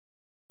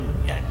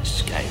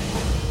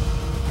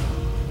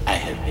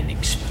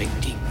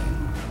something deep.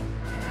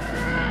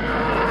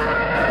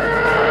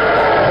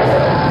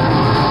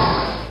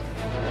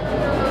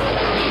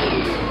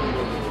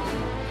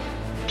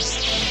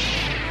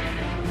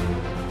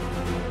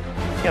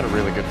 Got a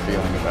really good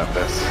feeling about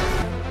this.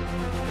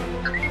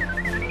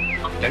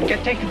 Don't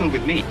get technical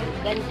with me.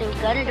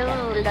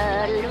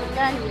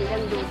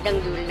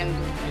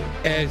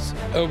 As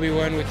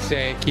Obi-Wan would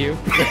say, Q.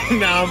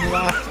 Now I'm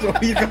lost.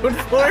 What are you going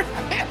for?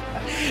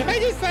 I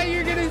just thought you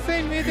were going to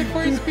say, may the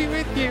force be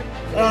with you.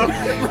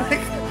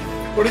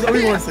 What does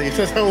Obi-Wan say? He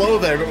says hello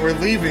there, but we're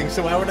leaving,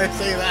 so why would I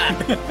say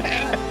that?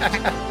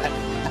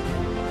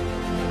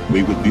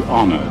 We would be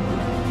honored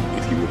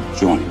if you would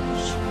join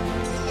us.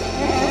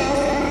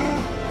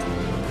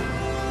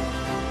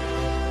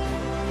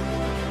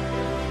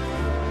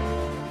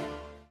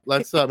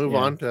 Let's move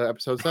on to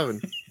episode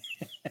 7.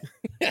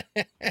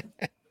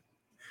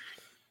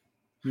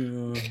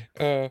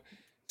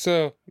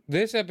 So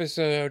this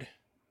episode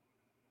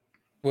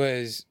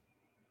was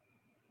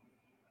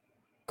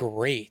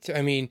great.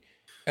 I mean,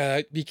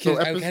 because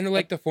I kind of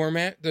like the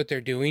format that they're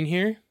doing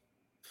here.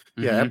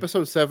 Yeah,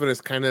 episode 7 is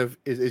kind of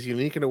is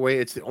unique in a way.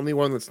 It's the only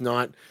one that's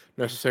not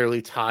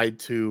necessarily tied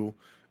to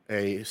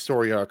a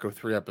story arc of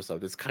 3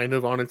 episodes. It's kind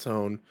of on its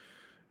own,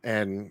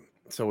 and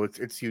so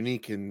it's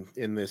unique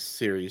in this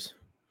series.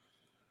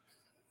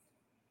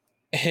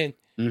 And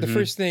the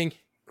first thing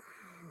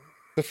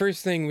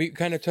we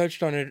kind of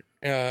touched on it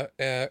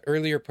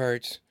earlier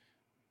parts,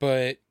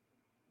 but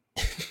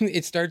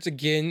it starts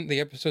again.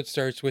 The episode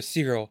starts with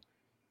Cyril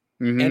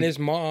and his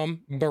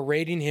mom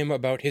berating him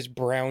about his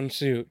brown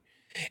suit.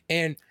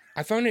 And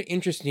I found it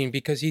interesting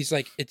because he's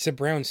like, it's a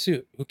brown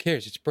suit. Who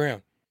cares? It's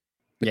brown.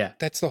 But yeah.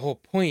 That's the whole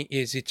point,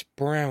 is it's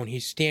brown.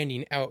 He's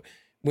standing out.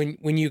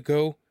 When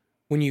you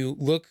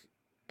look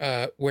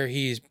where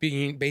he's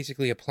being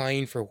basically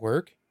applying for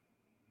work,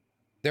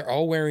 they're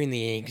all wearing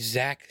the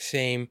exact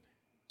same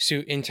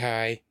suit and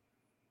tie.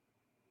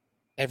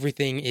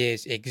 Everything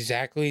is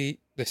exactly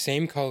the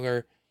same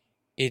color.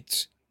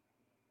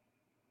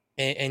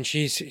 And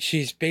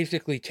she's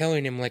basically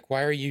telling him, like,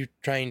 why are you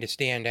trying to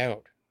stand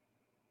out?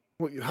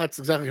 Well, that's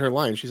exactly her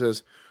line. She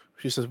says,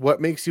 what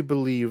makes you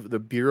believe the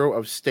Bureau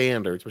of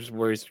Standards, which is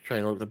where he's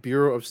trying to look, the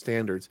Bureau of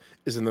Standards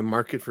is in the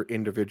market for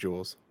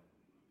individuals.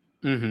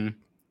 Mm-hmm.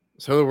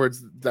 So in other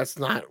words, that's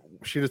not,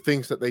 she just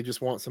thinks that they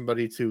just want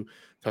somebody to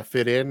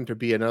fit in, to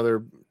be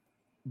another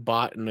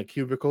bot in a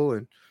cubicle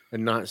and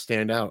not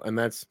stand out. And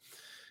that's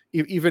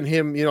even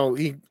him,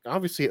 he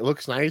obviously, it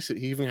looks nice.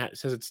 He even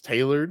says it's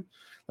tailored.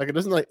 Like,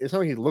 it's not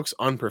like he looks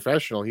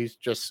unprofessional. He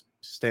just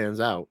stands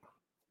out.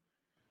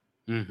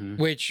 Mm-hmm.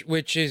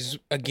 Which is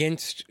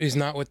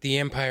not what the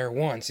Empire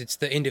wants. It's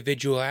the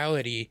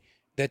individuality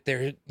that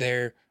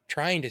they're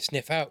trying to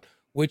sniff out,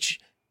 which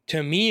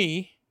to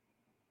me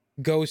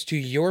goes to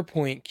your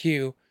point,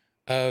 Q,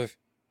 of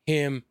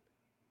him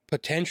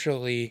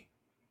potentially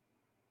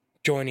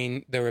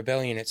joining the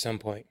rebellion at some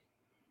point.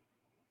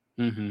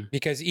 Mm-hmm.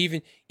 Because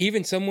even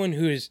someone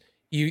who's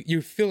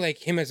you feel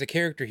like him as a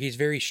character, he's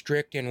very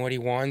strict in what he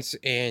wants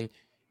and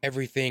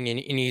everything, and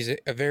he's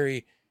a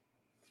very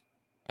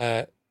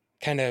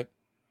kind of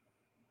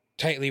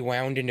tightly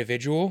wound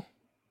individual.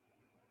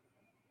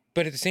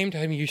 But at the same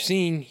time, you're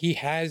seeing he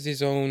has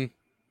his own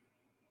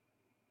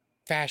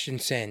fashion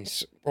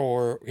sense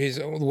or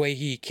the way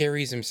he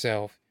carries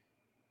himself.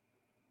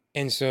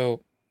 And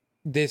so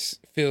this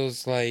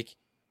feels like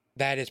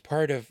that is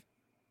part of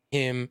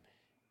him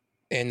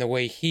and the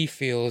way he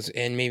feels,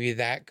 and maybe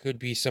that could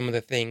be some of the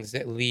things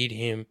that lead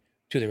him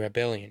to the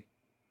rebellion.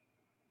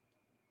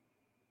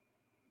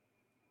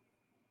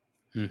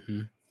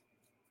 Mm-hmm.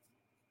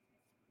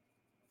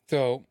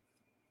 So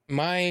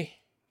my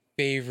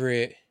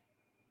favorite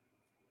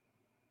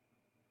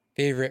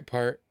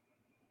part,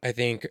 I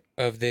think,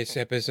 of this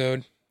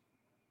episode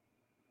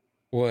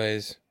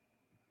was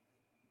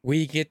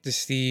we get to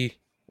see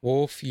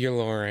Wolf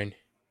Yularen.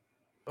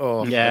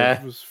 Oh, yeah.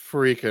 I was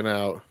freaking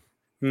out.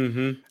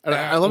 Mm-hmm. And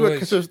I love it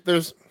because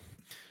there's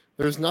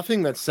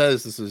nothing that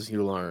says this is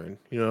Yularen,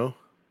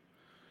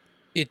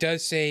 It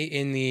does say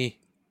in the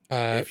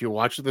if you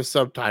watch the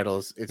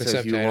subtitles, it says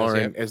subtitles,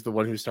 Yularen as the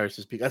one who starts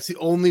to speak. That's the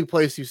only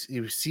place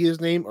you see his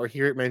name or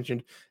hear it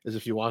mentioned, is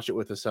if you watch it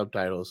with the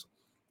subtitles.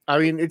 I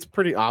mean, it's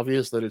pretty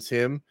obvious that it's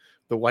him,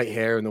 the white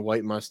hair and the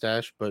white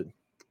mustache, but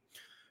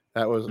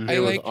that was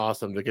was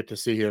awesome to get to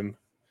see him.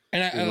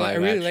 And I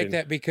really like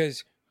that,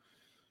 because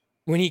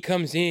when he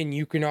comes in,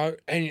 you can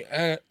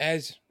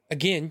as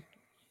again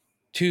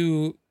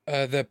to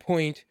the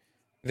point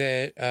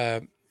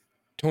that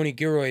Tony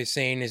Gilroy is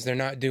saying, is they're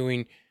not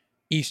doing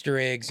Easter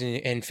eggs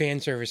and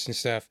fan service and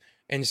stuff.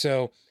 And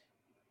so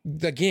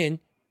again,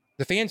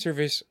 the fan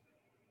service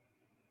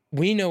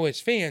we know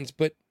as fans,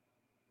 but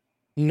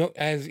no,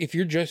 as if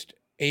you're just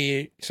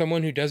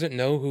someone who doesn't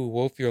know who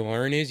Wolf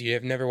Yularen is, you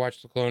have never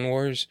watched the Clone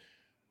Wars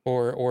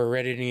or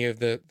read any of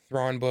the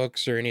Thrawn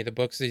books or any of the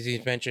books that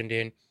he's mentioned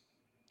in.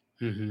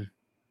 Mm-hmm.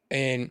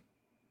 And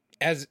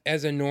as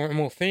a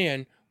normal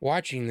fan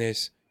watching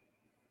this,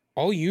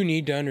 all you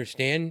need to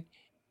understand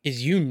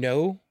is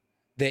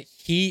that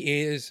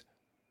he is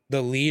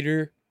the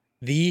leader,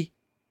 the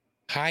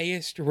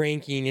highest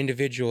ranking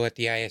individual at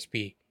the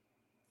ISB.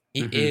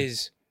 He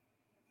is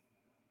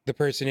the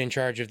person in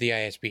charge of the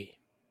ISB.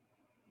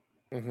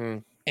 Mm-hmm.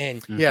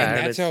 And Yeah, and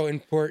and that's how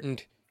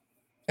important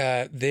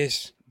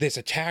this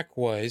attack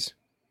was.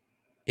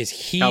 Is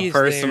he How is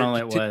personal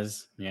there it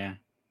was. Yeah.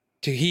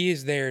 he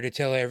is there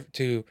to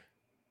to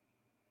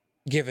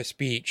give a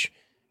speech.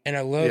 And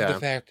I love the Yeah.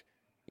 fact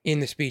in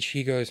the speech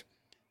he goes,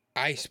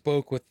 I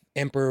spoke with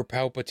Emperor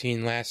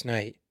Palpatine last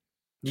night.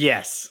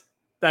 Yes.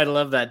 I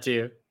love that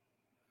too.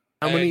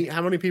 How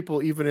many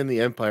people, even in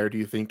the Empire, do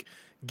you think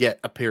get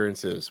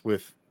appearances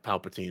with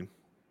Palpatine?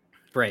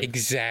 Right.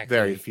 Exactly.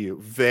 Very few.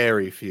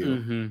 Very few.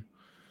 Mm-hmm.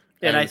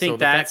 And I so think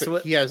the fact that's that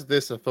what he has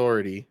this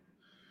authority.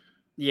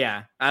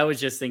 Yeah, I was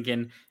just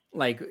thinking,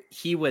 like,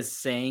 he was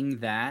saying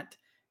that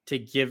to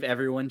give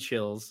everyone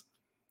chills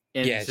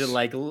and to Yes.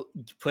 like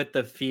put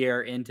the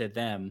fear into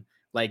them.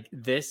 Like,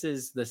 this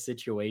is the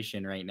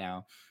situation right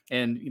now.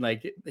 And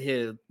like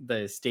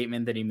the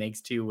statement that he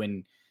makes too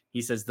when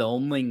he says the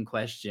only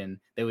question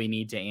that we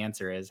need to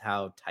answer is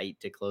how tight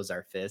to close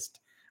our fist.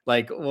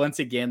 Like, once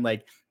again,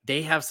 like,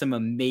 they have some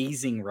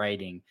amazing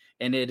writing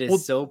and it is Well,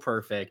 so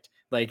perfect.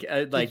 Like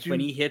when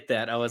he hit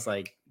that, I was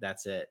like,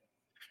 that's it.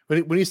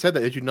 When he said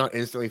that, did you not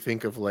instantly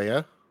think of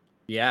Leia?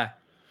 Yeah.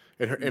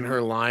 In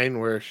her line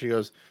where she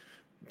goes,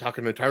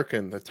 talking to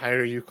Tarkin, the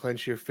tighter you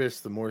clench your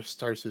fist, the more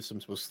star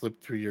systems will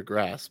slip through your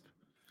grasp.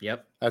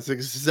 Yep. That's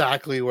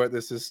exactly what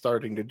this is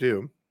starting to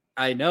do.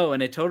 I know,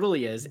 and it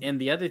totally is.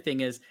 And the other thing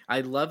is,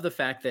 I love the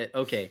fact that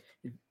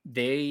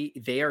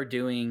they are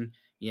doing,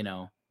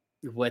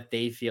 what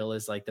they feel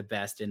is like the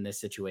best in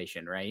this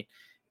situation, right?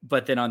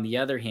 But then on the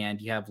other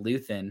hand, you have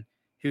Luthen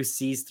who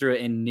sees through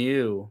it and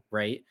knew,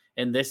 right?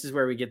 And this is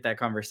where we get that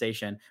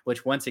conversation,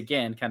 which once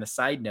again, kind of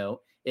side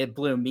note, it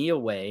blew me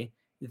away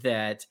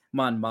that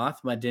Mon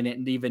Mothma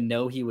didn't even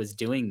know he was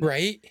doing this.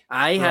 Right?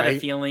 I had a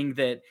Right. feeling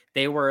that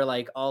they were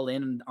like all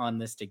in on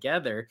this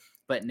together,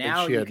 but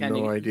now And she you had kind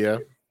no of idea.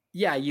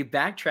 yeah, you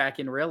backtrack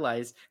and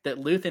realize that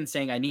Luthen's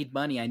saying, I need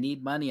money, I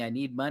need money, I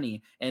need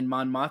money. And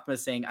Mon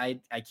Mothma's saying, I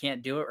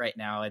can't do it right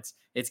now.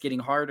 It's getting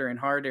harder and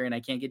harder, and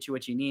I can't get you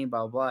what you need,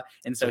 blah, blah, blah.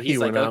 And so So he he's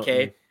like, went out and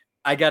okay,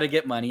 I got to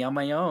get money on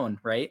my own,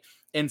 right?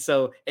 And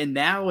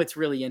now it's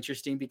really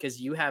interesting because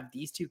you have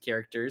these two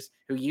characters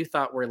who you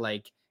thought were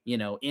like,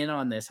 in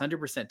on this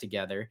 100%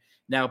 together.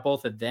 Now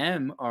both of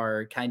them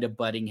are kind of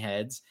butting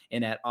heads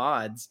and at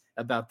odds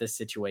about this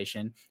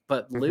situation.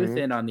 But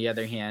Luthen, on the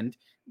other hand,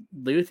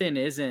 Luthen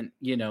isn't,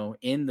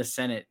 in the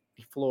Senate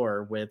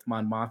floor with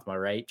Mon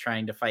Mothma, right?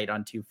 Trying to fight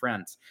on two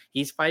fronts.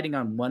 He's fighting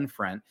on one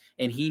front,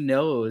 and he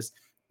knows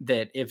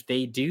that if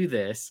they do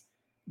this,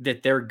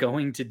 that they're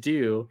going to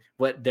do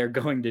what they're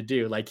going to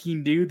do. Like, he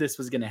knew this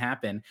was going to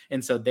happen.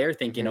 And so they're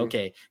thinking,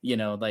 okay,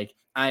 like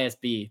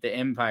ISB, the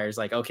Empire's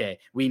like, okay,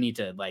 we need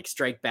to like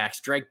strike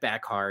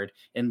back hard.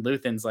 And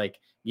Luthen's like,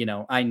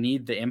 I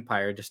need the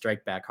Empire to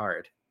strike back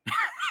hard.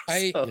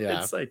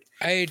 It's like,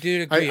 I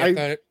do agree. I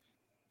thought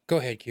go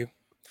ahead, Q.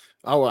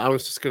 Oh, I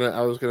was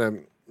gonna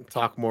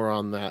talk more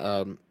on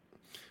that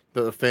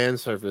the fan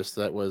service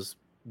that was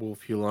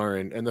Wolf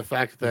Yularen and the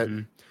fact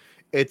that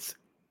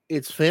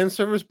it's fan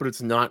service, but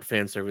it's not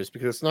fan service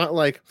because it's not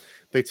like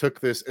they took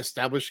this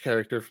established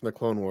character from the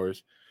Clone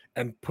Wars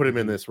and put him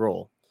in this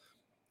role,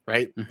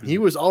 right? He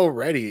was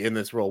already in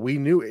this role. We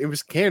knew it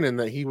was canon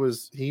that he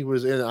was in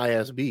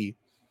ISB.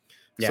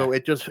 Yeah. So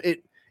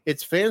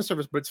it's fan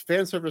service, but it's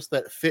fan service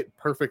that fit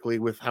perfectly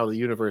with how the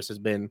universe has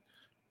been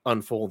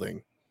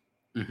unfolding.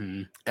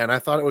 And I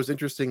thought it was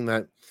interesting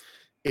that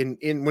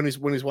in when he's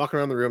walking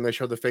around the room, they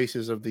show the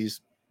faces of the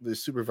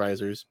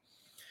supervisors,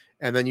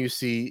 and then you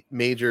see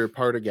Major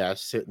Partagast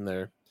sitting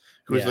there,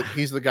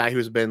 he's the guy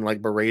who's been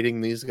like berating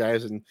these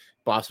guys and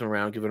bossing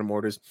around, giving them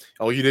orders.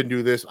 Oh, you didn't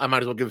do this. I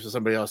might as well give it to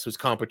somebody else who's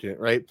competent,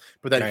 right?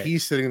 But then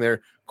he's sitting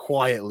there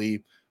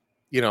quietly,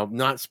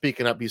 not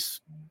speaking up. He's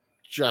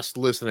just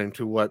listening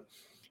to what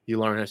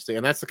Yularen has to say,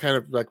 and that's the kind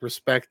of like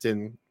respect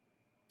and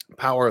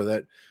power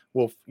that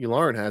Wolf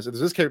Yularen has. There's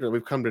this character that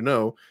we've come to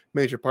know,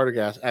 Major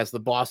Partagast, as the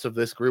boss of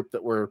this group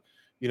that we're,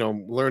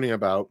 learning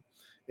about.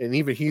 And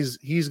even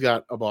he's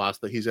got a boss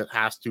that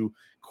has to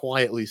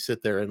quietly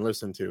sit there and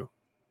listen to.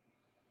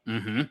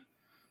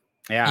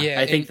 Yeah,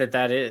 I think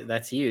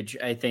that's huge.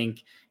 I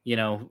think,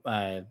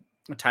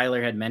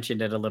 Tyler had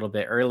mentioned it a little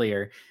bit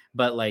earlier,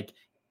 but like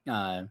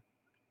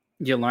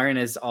Yularen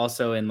is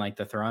also in like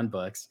the Thrawn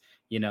books,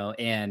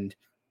 and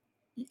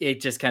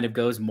it just kind of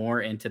goes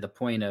more into the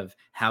point of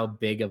how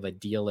big of a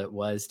deal it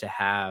was to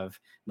have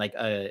like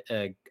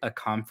a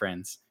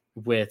conference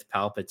with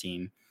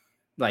Palpatine.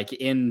 Like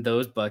in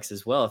those books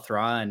as well,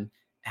 Thrawn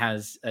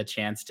has a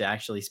chance to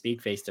actually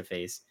speak face to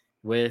face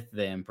with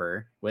the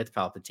Emperor, with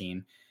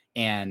Palpatine.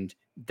 And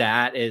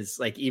that is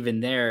like, even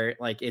there,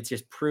 like, it's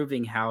just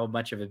proving how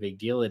much of a big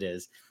deal it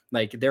is.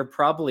 Like, there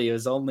probably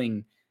is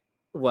only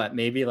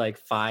maybe like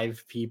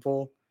 5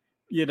 people,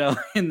 in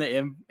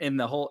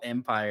the whole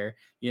Empire,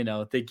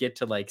 they get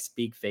to like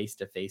speak face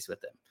to face with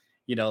them.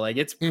 Like,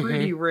 it's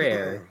pretty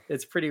rare.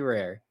 It's pretty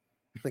rare.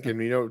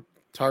 Again,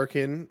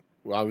 Tarkin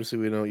Well, obviously,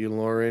 we know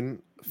Yularen,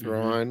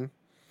 Thrawn,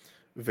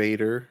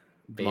 Vader,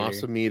 Vader.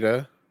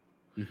 Masamita.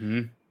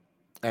 Mm-hmm.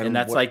 And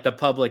that's what, like the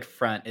public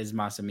front is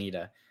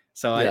Masamita.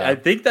 So Yeah. I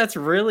think that's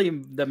really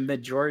the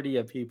majority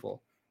of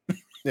people.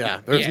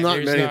 Yeah, there's not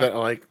there's many not- that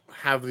like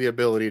have the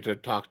ability to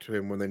talk to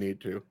him when they need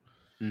to.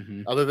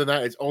 Mm-hmm. Other than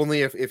that, it's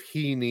only if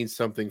he needs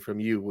something from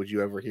you would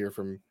you ever hear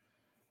from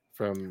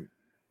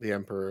the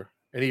Emperor,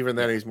 and even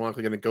then, he's more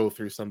likely going to go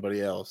through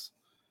somebody else.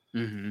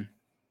 Mm-hmm.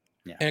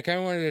 Yeah. And I kind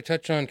of wanted to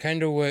touch on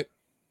kind of what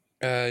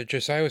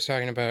Josiah was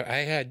talking about.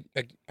 I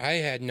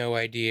had no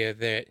idea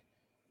that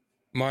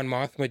Mon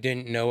Mothma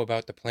didn't know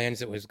about the plans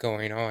that was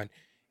going on,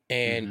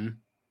 and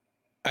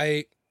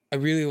I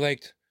really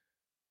liked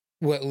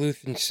what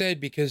Luthen said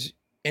because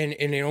and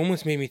it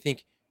almost made me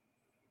think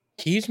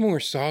he's more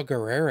Saw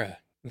Gerrera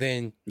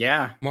than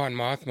Mon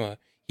Mothma.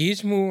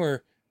 He's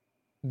more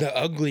the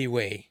ugly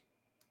way.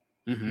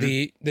 Mm-hmm.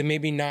 The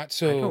maybe not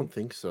so. I don't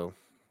think so.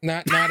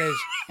 Not as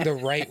the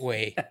right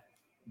way,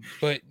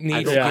 but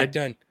needs to get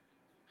done.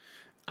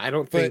 I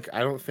don't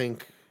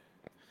think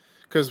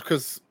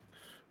because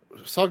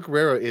Saw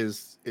Gerrera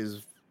is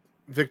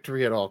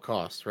victory at all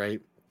costs,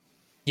 right?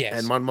 Yes.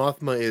 And Mon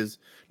Mothma is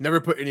never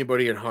put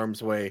anybody in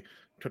harm's way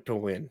to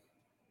win.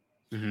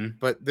 Mm-hmm.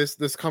 But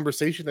this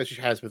conversation that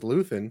she has with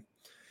Luthen,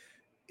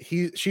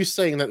 she's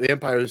saying that the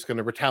Empire is going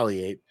to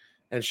retaliate,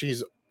 and she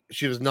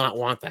does not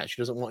want that.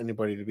 She doesn't want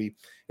anybody to be,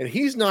 and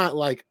he's not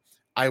like,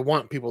 I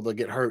want people to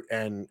get hurt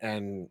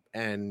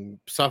and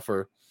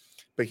suffer,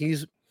 but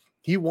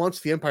he wants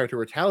the Empire to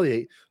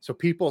retaliate so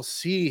people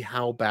see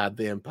how bad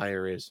the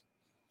Empire is.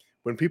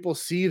 When people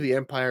see the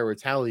Empire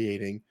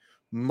retaliating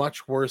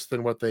much worse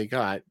than what they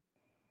got,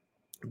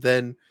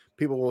 then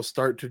people will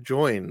start to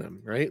join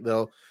them, right?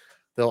 They'll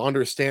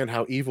understand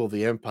how evil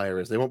the Empire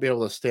is. They won't be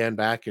able to stand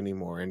back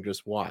anymore and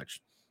just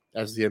watch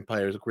as the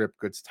Empire's grip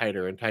gets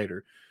tighter and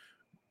tighter.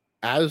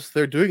 As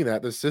they're doing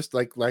that, the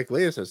system, like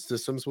Leia says,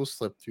 systems will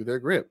slip through their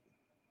grip.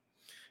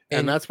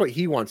 And that's what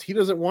he wants. He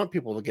doesn't want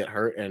people to get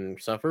hurt and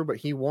suffer, but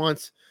he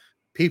wants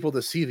people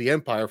to see the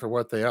Empire for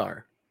what they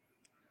are.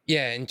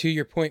 Yeah, and to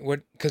your point,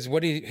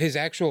 his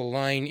actual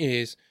line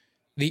is,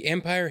 the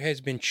Empire has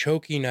been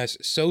choking us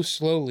so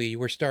slowly,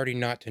 we're starting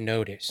not to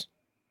notice.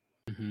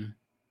 Mm-hmm.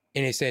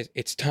 And it says,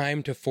 it's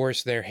time to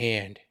force their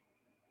hand.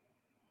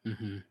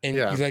 Mm-hmm.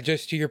 And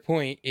just to your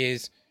point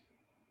is,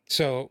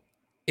 so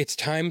it's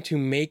time to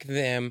make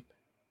them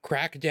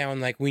crack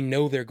down like we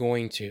know they're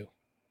going to.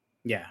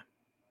 Yeah.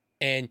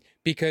 And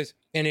because,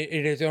 and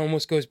it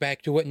almost goes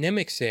back to what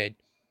Nemec said,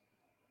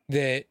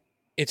 that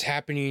it's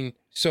happening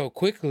so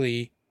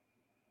quickly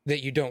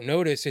that you don't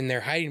notice, and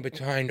they're hiding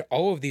behind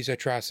all of these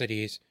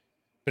atrocities.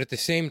 But at the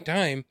same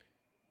time,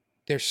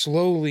 they're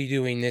slowly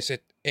doing this,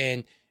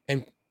 and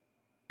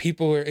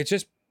people are, it's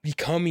just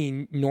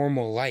becoming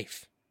normal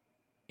life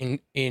in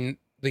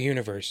the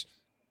universe.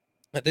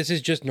 But this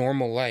is just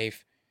normal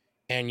life,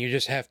 and you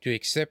just have to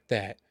accept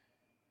that.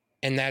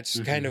 And that's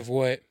kind of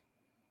what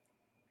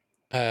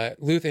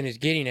Luthen is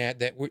getting at,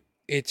 that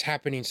it's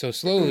happening so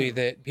slowly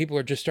that people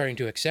are just starting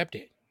to accept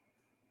it.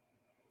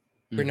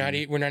 We're not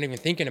even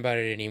thinking about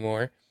it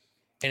anymore,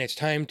 and it's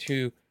time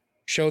to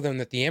show them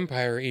that the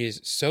Empire is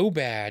so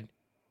bad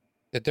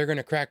that they're going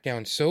to crack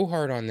down so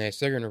hard on this.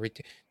 They're going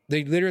to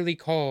they literally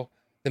call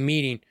the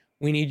meeting,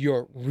 "We need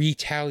your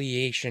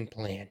retaliation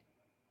plan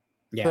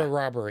for a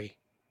robbery."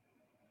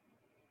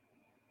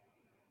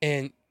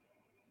 And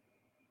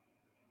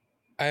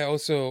I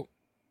also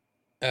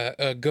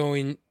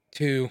going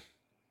to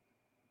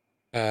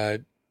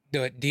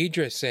what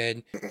Deidre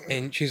said,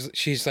 and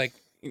she's like,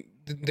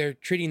 they're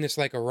treating this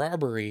like a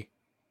robbery,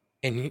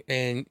 and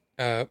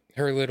her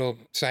little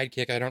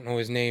sidekick, I don't know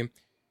his name,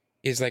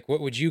 is like, what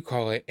would you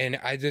call it? And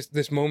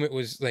this moment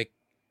was like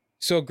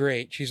so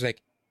great. She's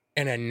like,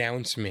 an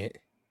announcement.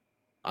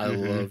 I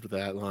loved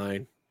that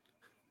line.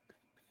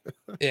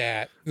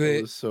 Yeah,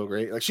 that was so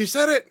great. Like, she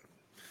said it.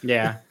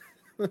 Yeah.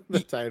 The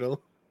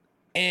title.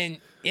 And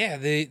yeah,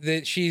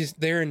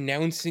 they're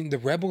announcing, the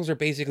rebels are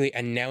basically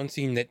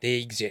announcing that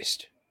they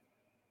exist.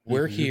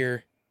 We're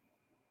here,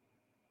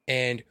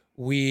 and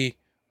we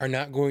are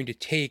not going to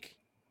take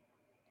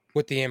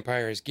what the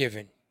Empire has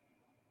given.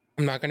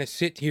 I'm not going to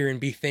sit here and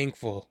be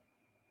thankful.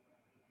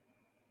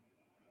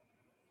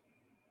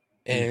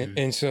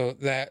 And so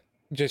that,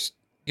 just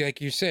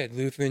like you said,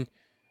 Luthen,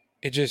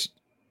 it just,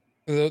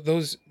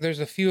 there's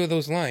a few of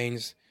those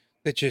lines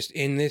that just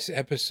in this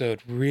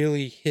episode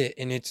really hit.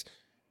 And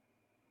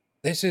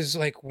this is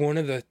like one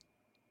of the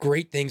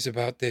great things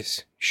about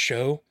this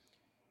show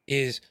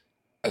is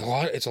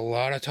it's a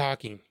lot of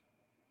talking,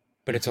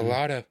 but it's a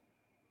lot of,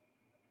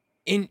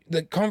 in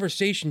the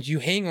conversations, you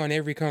hang on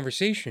every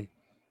conversation,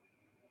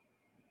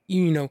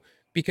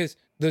 because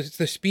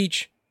the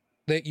speech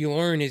that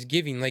Yularen is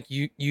giving, like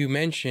you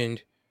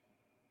mentioned,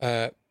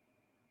 the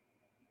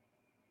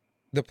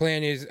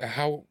plan is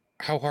how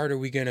hard are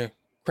we going to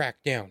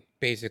crack down,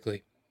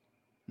 basically.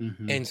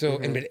 And so,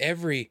 but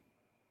every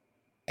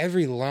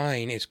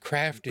line is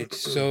crafted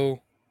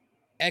so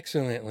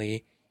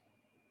excellently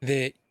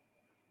that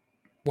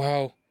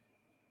while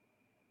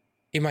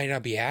it might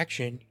not be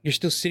action. You're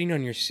still sitting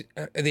on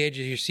at the edge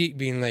of your seat,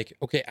 being like,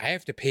 okay, I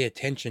have to pay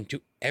attention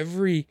to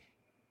every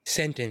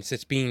sentence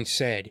that's being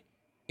said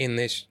in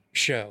this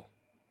show.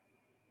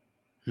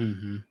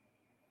 Mm-hmm.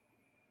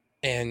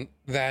 And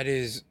that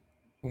is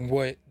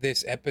what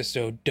this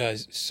episode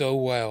does so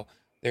well.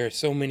 There are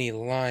so many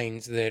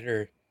lines that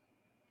are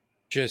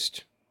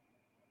just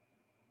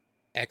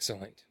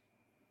excellent.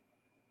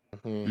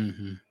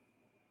 Mm-hmm.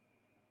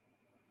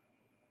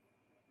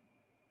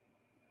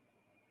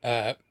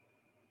 Mm-hmm.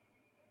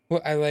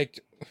 Well, I liked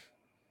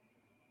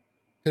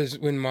because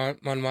when Mon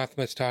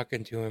Mothma's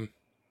talking to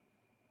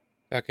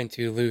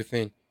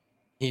Luthen,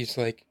 he's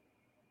like,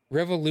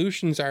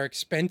 "Revolutions are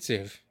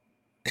expensive."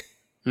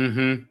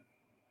 Mm-hmm.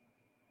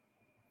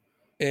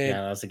 And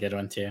Yeah, that was a good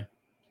one too.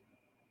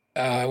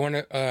 I want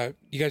to.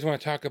 You guys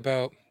want to talk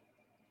about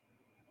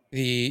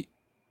the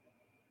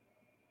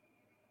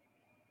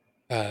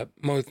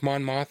both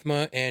Mon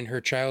Mothma and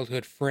her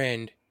childhood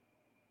friend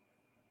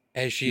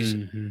as she's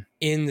Mm-hmm.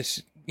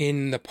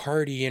 in the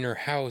party in her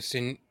house,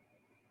 and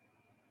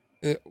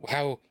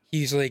how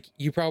he's like,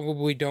 "You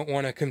probably don't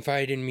want to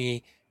confide in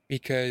me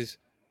because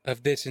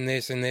of this and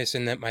this and this,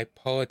 and that my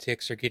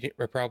politics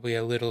are probably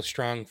a little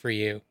strong for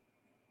you."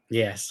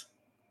 Yes.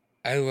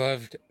 I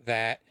loved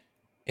that,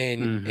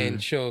 and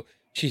Mm-hmm.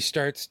 she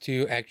starts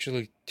to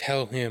actually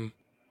tell him,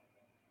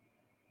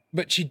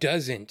 but she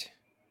doesn't.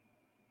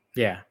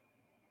 Yeah.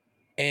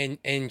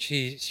 And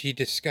she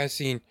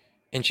discussing,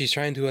 and she's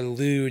trying to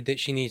allude that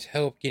she needs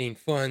help getting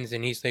funds,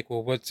 and he's like,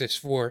 "Well, what's this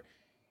for?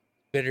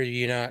 Better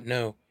you not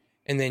know."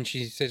 And then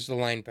she says the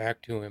line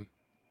back to him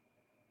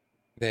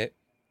that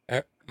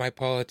my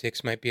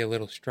politics might be a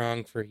little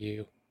strong for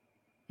you,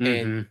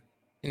 and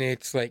Mm-hmm.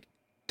 it's like,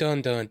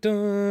 dun dun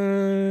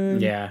dun.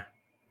 Yeah.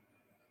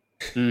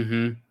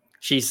 Mm-hmm.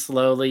 She's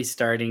slowly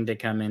starting to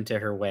come into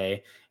her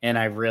way, and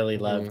I really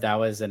loved that.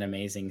 Was an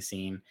amazing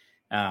scene.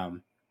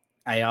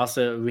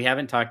 We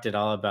haven't talked at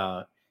all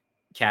about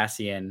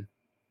Cassian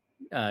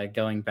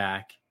going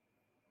back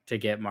to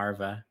get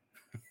Marva.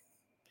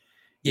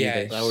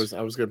 Yeah, I was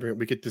gonna bring.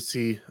 We get to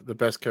see the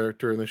best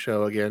character in the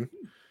show again.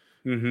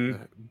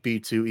 Mm-hmm.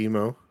 B2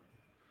 emo.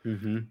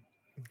 Mm-hmm.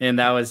 And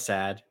that was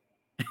sad.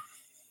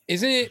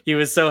 Isn't it? He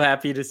was so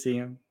happy to see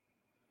him.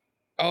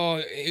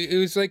 Oh, it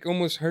was like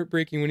almost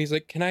heartbreaking when he's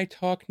like, "Can I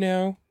talk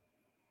now?"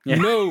 Yeah.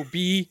 No,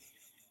 B.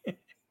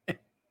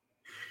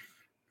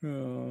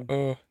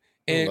 Oh.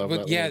 And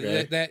but yeah,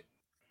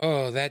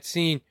 that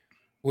scene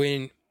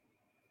when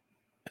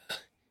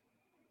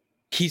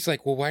he's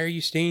like, "Well, why are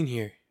you staying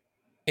here?"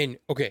 And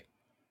okay,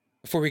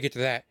 before we get to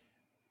that,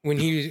 when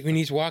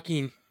he's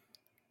walking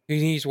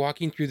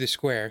through the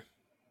square,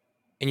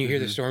 and you hear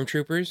the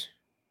stormtroopers,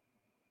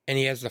 and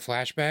he has the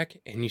flashback,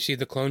 and you see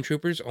the clone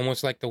troopers,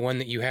 almost like the one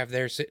that you have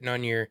there sitting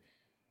on your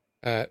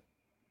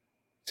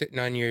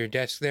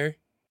desk there.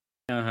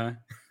 Uh-huh.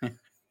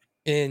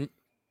 And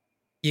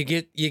you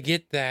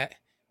get that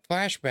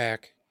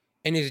flashback,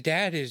 and his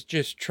dad is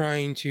just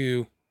trying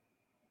to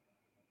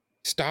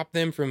stop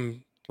them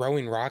from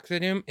throwing rocks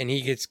at him, and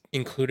he gets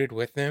included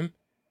with them,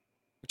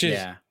 which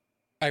is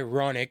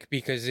ironic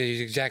because it is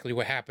exactly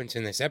what happens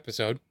in this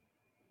episode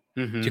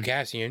to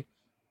Cassian.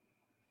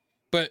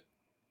 But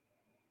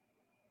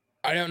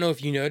I don't know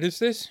if you noticed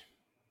this,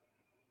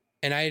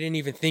 and I didn't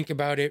even think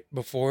about it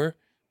before,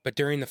 but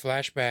during the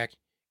flashback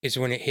is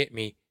when it hit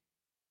me.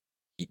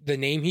 The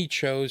name he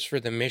chose for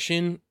the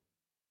mission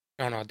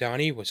on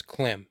Aldhani was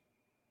Clem.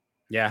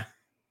 Yeah.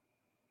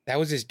 That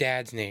was his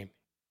dad's name.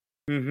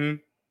 Mm-hmm.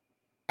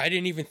 I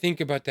didn't even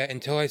think about that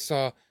until I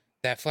saw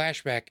that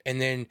flashback,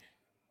 and then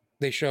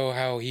they show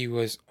how he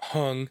was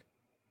hung,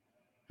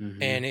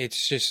 and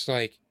it's just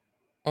like,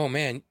 oh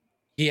man,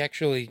 he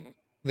actually,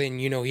 then,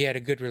 he had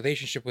a good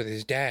relationship with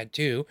his dad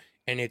too,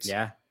 and it's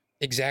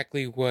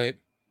exactly what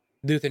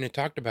Luthen had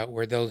talked about,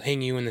 where they'll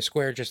hang you in the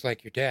square just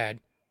like your dad.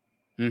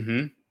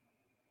 Mm-hmm.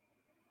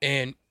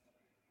 And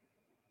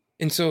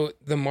so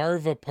the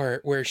Marva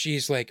part where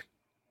she's like,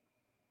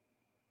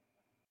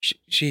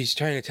 she's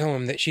trying to tell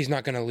him that she's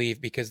not going to leave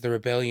because the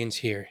rebellion's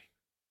here.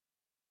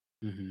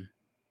 Mm-hmm.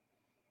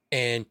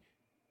 And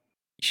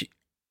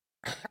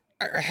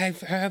I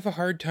have a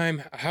hard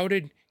time. How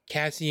did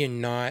Cassian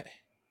not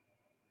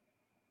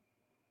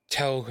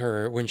tell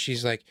her when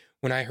she's like,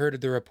 when I heard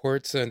of the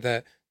reports of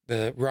the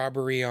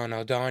robbery on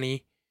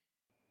Aldhani,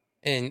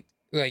 and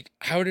like,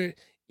 how did,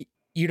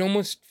 you'd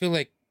almost feel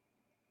like,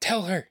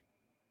 tell her.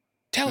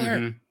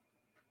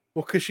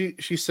 Well, because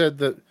she said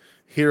that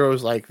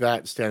heroes like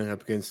that standing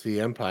up against the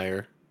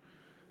Empire,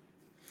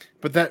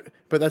 but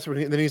that's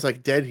when then he's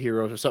like dead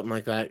heroes or something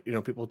like that.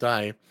 People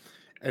die,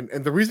 and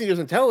the reason he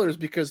doesn't tell her is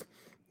because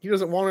he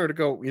doesn't want her to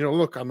go.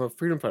 Look, I'm a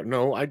freedom fighter.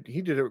 No,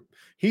 he did it.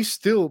 He's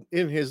still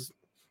in his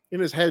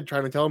head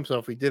trying to tell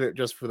himself he did it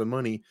just for the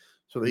money,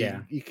 so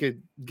that he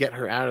could get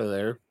her out of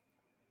there.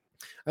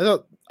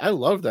 I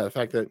love that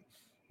fact that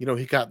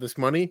he got this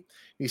money.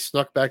 He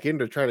snuck back in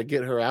to try to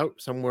get her out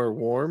somewhere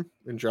warm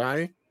and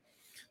dry,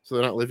 so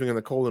they're not living in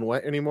the cold and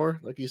wet anymore,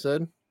 like you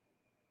said.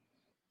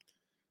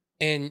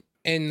 And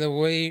the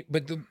way,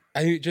 but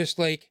I just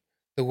like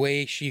the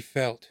way she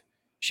felt.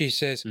 She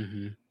says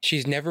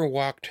she's never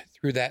walked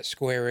through that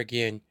square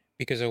again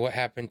because of what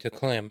happened to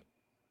Clem.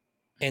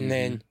 And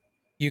then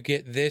you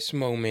get this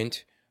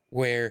moment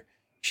where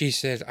she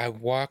says, I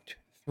walked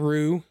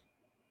through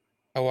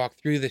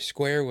the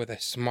square with a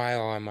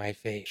smile on my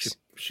face.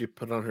 She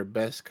put on her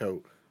best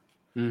coat.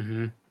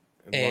 And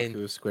walked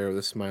through the square with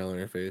a smile on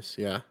her face.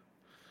 Yeah.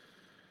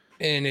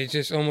 And it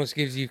just almost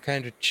gives you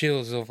kind of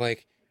chills of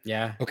like,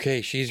 yeah,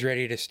 okay, she's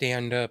ready to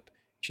stand up.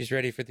 She's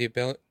ready for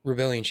the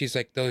rebellion. She's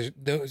like,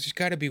 there's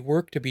got to be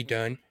work to be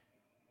done.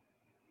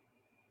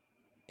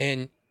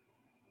 And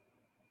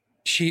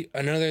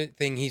another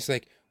thing, he's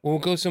like, well, we'll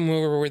go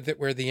somewhere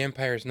where the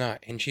Empire's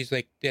not. And she's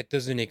like, that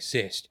doesn't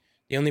exist.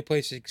 The only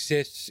place it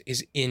exists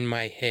is in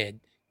my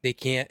head. They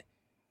can't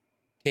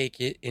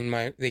take it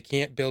they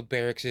can't build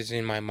barracks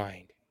in my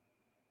mind.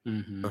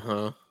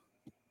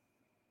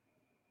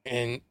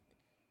 And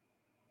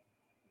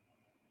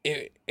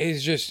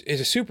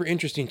it's super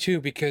interesting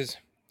too, because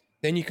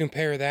then you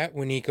compare that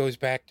when he goes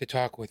back to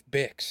talk with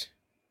Bix.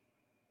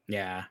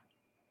 Yeah.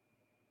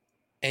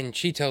 And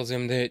she tells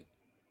him that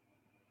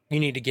you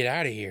need to get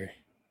out of here.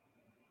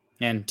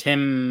 And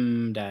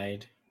Tim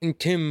died.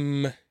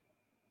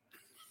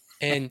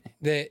 And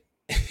that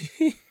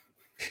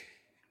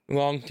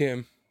Long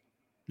Tim.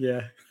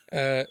 Yeah.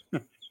 And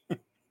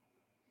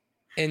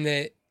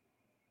that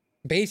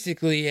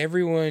basically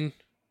everyone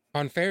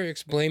on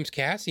Ferrix blames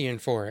Cassian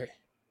for it.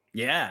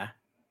 Yeah.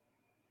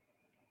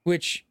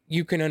 Which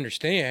you can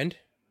understand.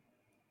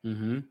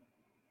 Yeah,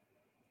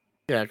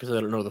 because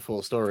I don't know the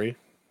full story.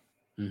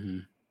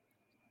 And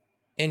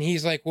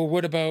he's like, well,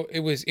 what about,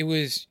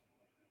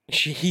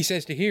 he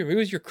says to him, it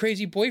was your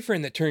crazy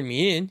boyfriend that turned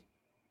me in.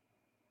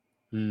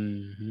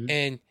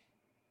 And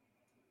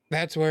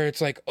that's where it's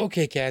like,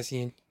 okay,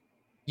 Cassian,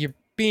 you're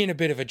being a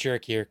bit of a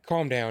jerk here.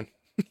 Calm down.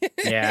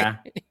 Yeah.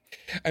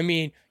 I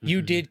mean,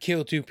 you did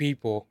kill 2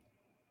 people.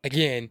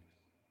 Again,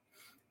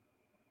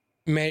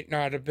 they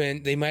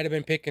might have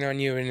been picking on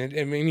you, and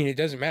I mean, it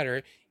doesn't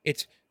matter.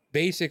 It's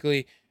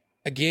basically,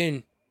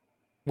 again,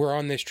 we're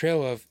on this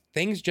trail of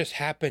things just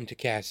happen to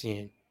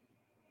Cassian.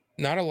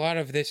 Not a lot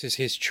of this is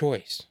his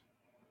choice.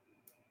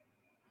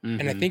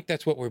 And I think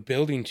that's what we're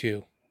building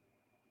to.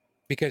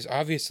 Because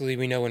obviously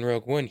we know in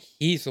Rogue One,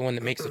 he's the one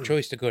that makes the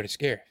choice to go to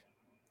Scarif.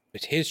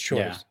 It's his choice.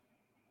 Yeah.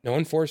 No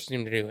one forced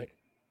him to do it.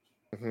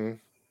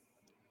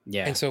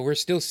 Yeah. And so we're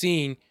still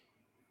seeing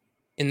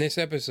in this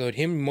episode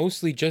him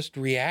mostly just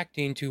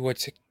reacting to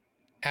what's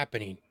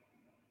happening.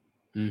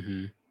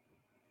 And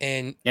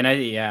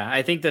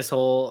I think this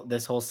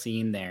whole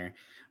scene there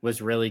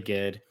was really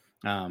good.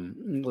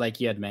 Like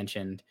you had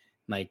mentioned,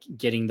 like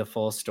getting the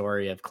full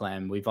story of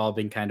Clem. We've all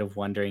been kind of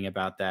wondering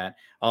about that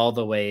all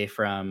the way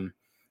from,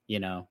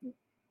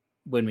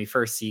 when we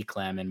first see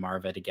Clem and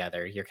Marva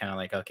together, you're kind of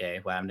like, okay,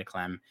 what happened to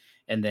Clem?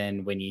 And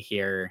then when you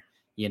hear,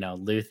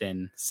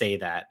 Luthen say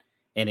that,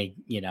 and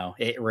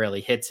it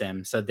really hits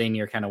him. So then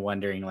you're kind of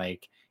wondering,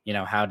 like,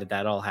 how did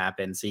that all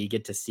happen? So you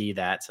get to see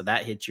that. So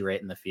that hits you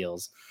right in the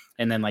feels.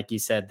 And then, like you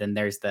said, then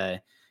there's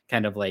the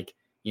kind of like,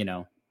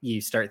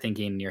 you start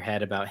thinking in your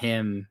head about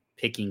him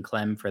picking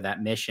Clem for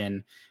that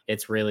mission.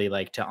 It's really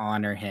like to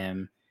honor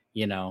him,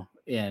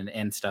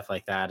 and stuff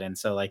like that. And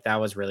so like, that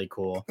was really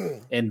cool.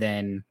 And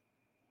then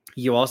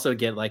you also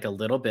get like a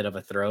little bit of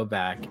a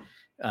throwback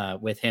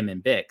with him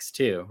and Bix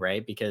too,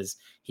 right? Because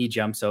he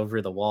jumps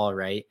over the wall,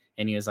 right?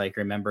 And he was like,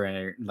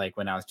 remember, like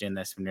when I was doing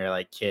this when we were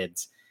like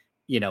kids,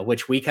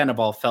 which we kind of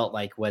all felt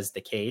like was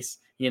the case,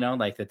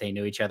 like that they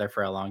knew each other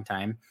for a long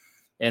time.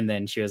 And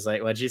then she was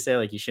like, what'd you say?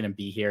 Like, you shouldn't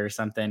be here or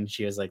something.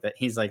 She was like that.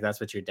 He's like, that's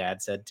what your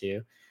dad said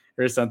too,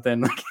 or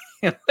something.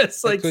 Like,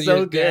 it's like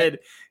so good.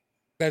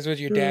 That's what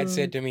your dad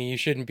said to me. You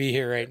shouldn't be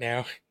here right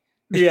now.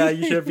 Yeah,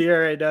 you should be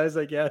here right now. I was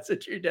like, yeah, that's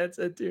what your dad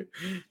said too.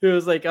 It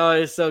was like, oh,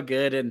 it's so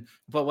good.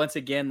 But once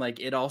again, like,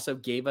 it also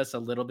gave us a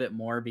little bit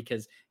more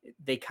because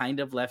they kind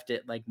of left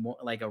it like more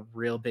like a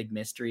real big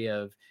mystery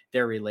of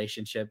their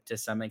relationship to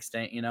some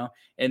extent,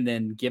 and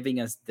then giving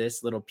us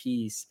this little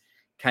piece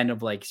kind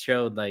of like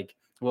showed like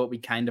what we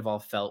kind of all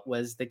felt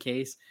was the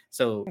case.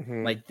 So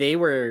like they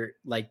were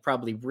like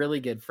probably really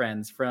good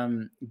friends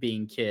from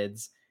being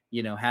kids,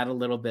 had a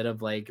little bit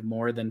of like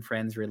more than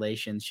friends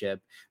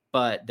relationship,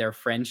 but their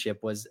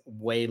friendship was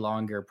way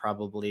longer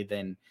probably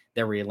than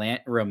their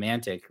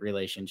romantic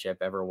relationship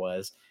ever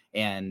was.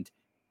 And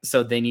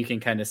so then you can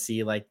kind of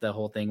see like the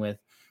whole thing with,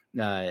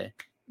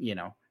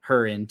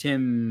 her and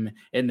Tim,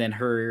 and then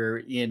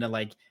her,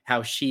 like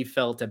how she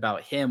felt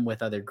about him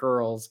with other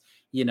girls,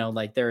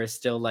 like there is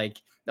still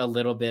like a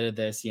little bit of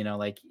this,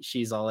 like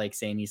she's all like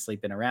saying he's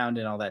sleeping around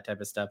and all that type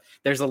of stuff.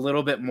 There's a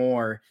little bit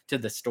more to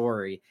the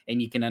story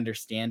and you can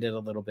understand it a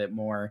little bit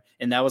more.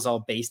 And that was all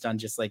based on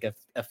just like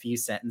a few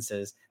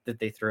sentences that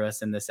they threw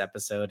us in this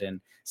episode. And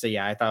so,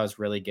 yeah, I thought it was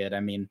really good. I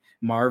mean,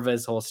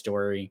 Marva's whole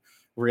story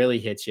really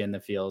hits you in the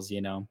feels,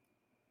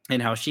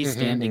 and how she's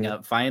standing Mhm.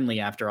 up finally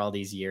after all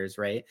these years,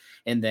 right?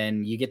 And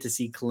then you get to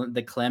see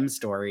the Clem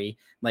story,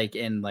 like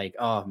in like,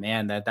 oh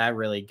man, that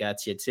really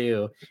guts you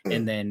too.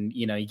 And then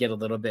you know you get a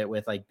little bit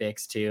with like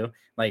Bix too.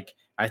 Like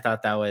I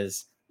thought that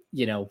was,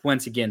 you know,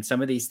 once again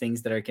some of these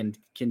things that are can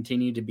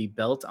continue to be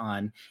built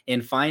on.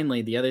 And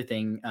finally, the other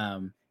thing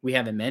we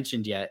haven't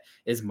mentioned yet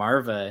is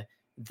Marva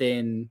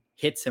then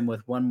hits him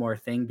with one more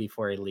thing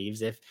before he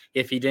leaves. If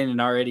he didn't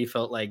already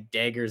felt like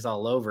daggers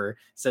all over,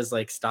 says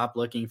like, stop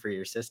looking for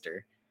your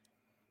sister.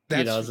 You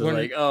know, That's it's just one.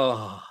 like,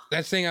 oh,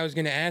 That's the thing I was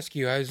going to ask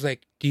you. I was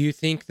like, do you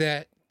think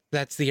that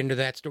that's the end of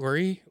that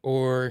story,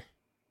 or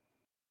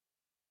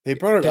They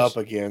brought it up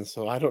does? again,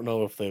 so I don't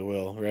know if they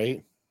will,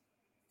 right?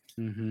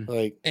 mm-hmm.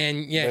 Like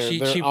And yeah, they're she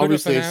put a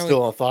obviously it's finale.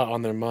 still a thought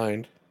on their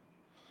mind.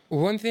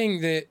 One thing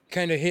that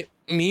kind of hit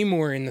me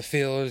more in the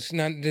feel is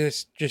not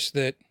just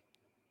that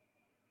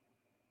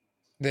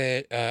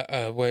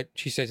what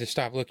she said to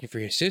stop looking for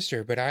your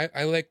sister, but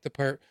I like the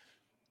part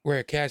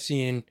where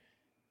Cassian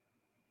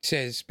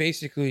says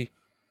basically,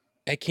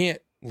 I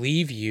can't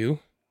leave you.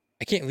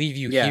 I can't leave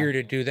you Yeah. here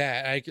to do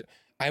that.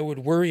 I would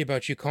worry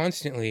about you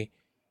constantly.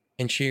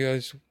 And she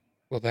goes,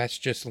 well, that's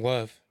just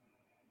love.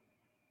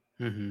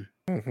 Mm-hmm.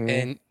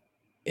 Mhm.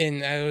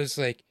 And I was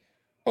like,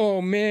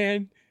 oh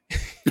man.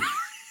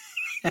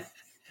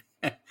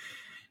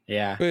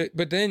 Yeah.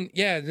 But then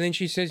then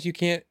she says you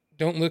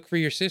don't look for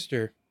your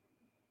sister.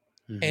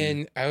 Mm-hmm.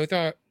 And I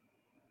thought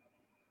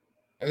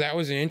that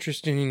was an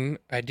interesting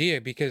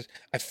idea because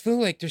I feel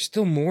like there's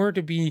still more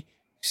to be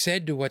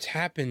said to what's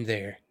happened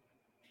there.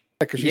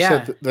 Because she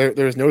said Yeah. that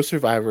there's no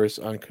survivors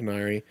on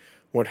Canary.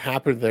 What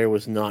happened there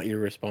was not your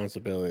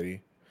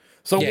responsibility.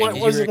 So Yeah, what because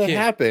you was were it a that kid.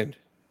 happened?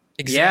 Yeah.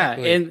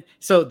 Exactly. And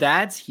so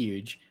that's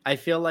huge. I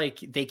feel like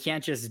they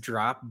can't just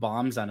drop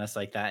bombs on us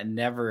like that and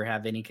never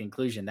have any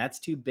conclusion. That's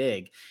too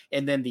big.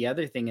 And then the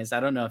other thing is, I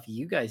don't know if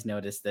you guys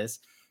noticed this,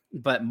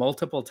 but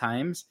multiple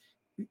times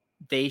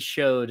they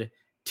showed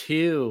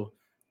two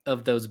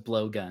of those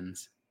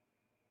blowguns.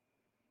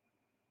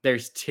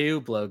 There's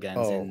two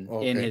blowguns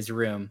Oh, in okay. his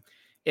room.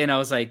 And I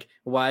was like,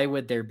 why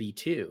would there be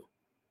two?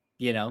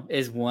 You know,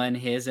 is one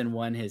his and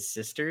one his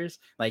sister's?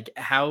 Like,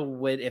 how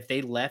would, if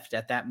they left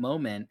at that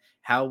moment,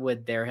 how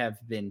would there have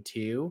been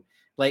two?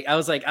 Like, I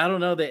was like, I don't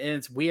know that, and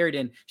it's weird.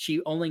 And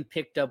she only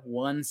picked up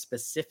one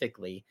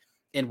specifically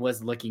and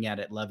was looking at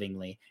it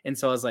lovingly. And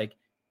so I was like,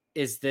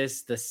 is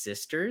this the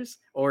sister's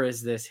or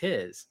is this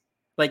his?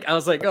 Like, I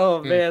was like,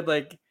 oh Hmm. man,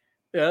 like,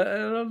 I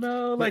don't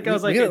know. We Like, I we,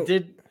 was we like,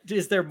 don't.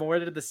 is there more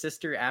to the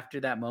sister after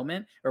that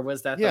moment, or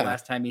was that the Yeah,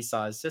 last time he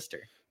saw his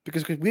sister?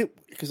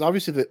 because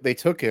obviously they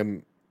took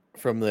him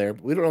from there.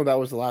 But we don't know that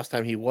was the last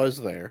time he was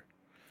there,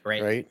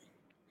 Right. right?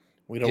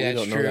 We That's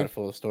don't know true. that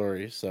full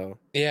story. So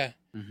Yeah,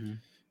 Mm-hmm.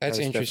 that's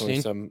that's definitely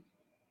interesting.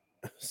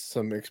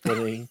 some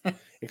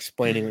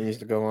explaining what needs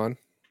to go on.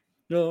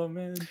 Oh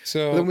man. But then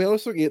So we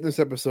also get in this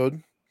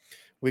episode,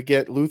 we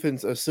get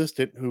Luthen's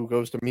assistant who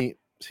goes to meet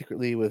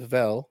secretly with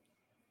Vel.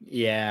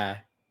 Yeah.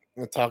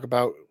 We'll talk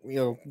about,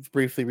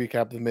 briefly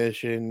recap the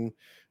mission.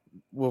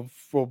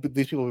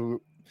 These people,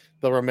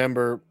 they'll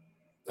remember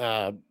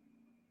uh,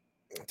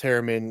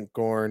 Terramin,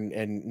 Gorn,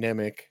 and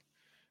Nemec,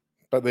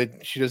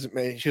 but she doesn't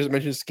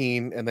mention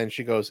Skeen, and then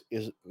she goes,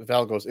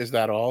 Val goes, is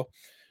that all?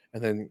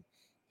 And then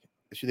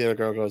the other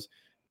girl goes,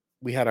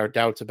 we had our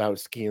doubts about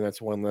Skeen.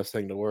 That's one less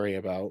thing to worry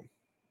about.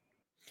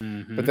 But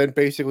Mm-hmm. then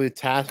basically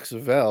tasks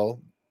Vel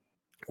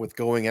with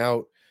going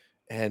out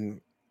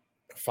and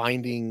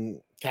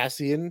finding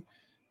Cassian,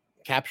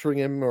 capturing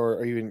him,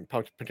 or even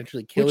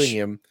potentially killing which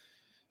him,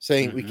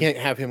 saying we Mm-hmm. can't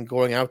have him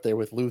going out there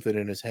with Luthen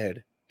in his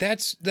head.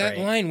 that Right.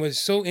 line was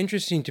so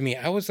interesting to me.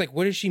 I was like,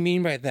 what does she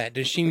mean by that?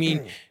 Does she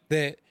mean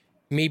that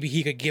maybe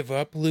he could give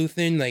up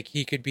Luthen, like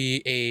he could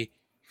be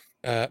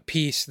a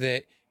piece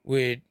that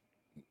would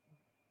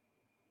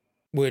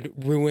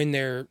ruin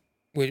their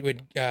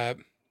would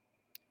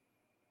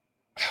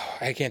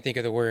I can't think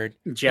of the word,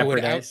 but would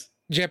out Jeopardize.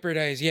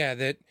 jeopardize, yeah,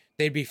 that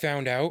they'd be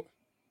found out.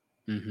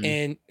 Mm-hmm.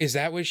 And is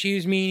that what she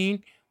was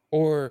meaning?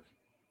 Or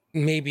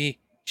maybe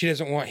she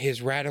doesn't want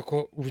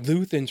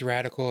Luthen's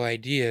radical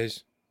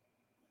ideas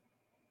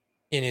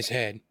in his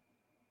head.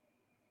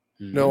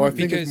 No, I Mm-hmm.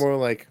 think Because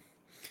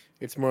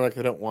it's more like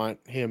they don't want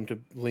him to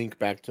link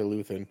back to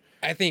Luthen.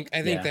 I think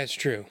Yeah. that's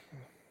true.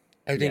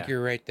 I think Yeah.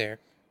 you're right there.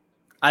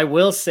 I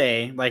will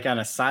say, like on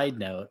a side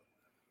note,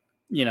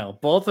 you know,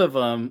 both of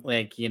them,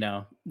 like, you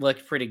know,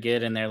 look pretty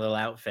good in their little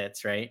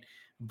outfits, right?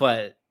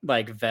 But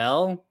like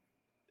Vel,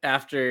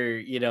 after,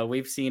 you know,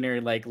 we've seen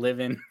her like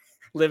living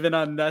living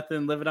on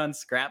nothing, living on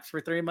scraps for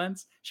 3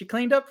 months, she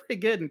cleaned up pretty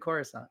good in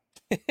Coruscant.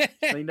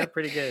 Cleaned up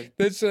pretty good.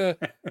 That's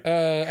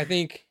I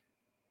think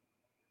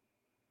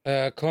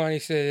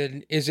Kalani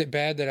said, "Is it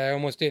bad that I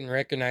almost didn't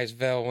recognize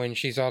Vel when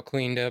she's all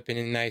cleaned up and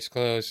in nice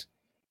clothes?"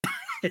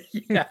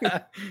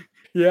 Yeah.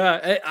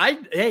 Yeah.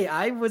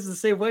 I was the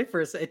same way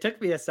for it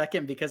took me a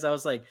second because I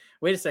was like,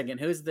 wait a second,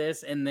 who's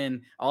this? And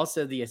then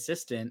also the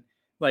assistant,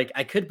 like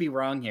I could be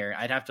wrong here.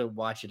 I'd have to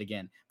watch it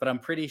again, but I'm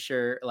pretty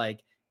sure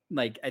like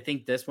I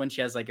think this one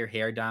she has like her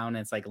hair down and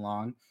it's like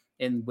long.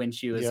 and when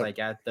she was like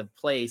at the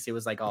place, it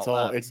was like all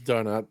up. It's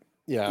done up.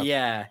 Yeah.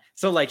 Yeah.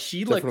 So like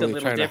she looked a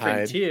little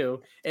different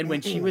too. And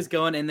when she was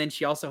going, and then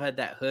she also had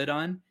that hood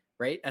on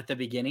right at the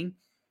beginning.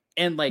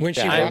 And like when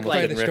she walked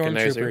by the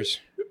stormtroopers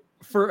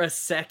for a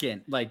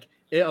second, like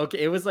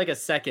it was like a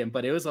second,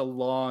 but it was a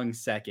long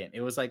second.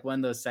 It was like one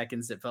of those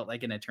seconds that felt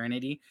like an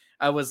eternity.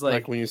 I was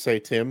like when you say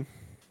Tim.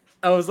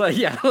 I was like,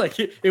 yeah, like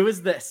it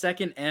was the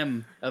second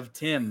M of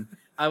Tim.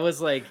 I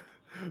was like,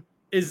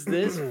 is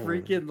this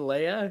freaking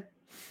Leia?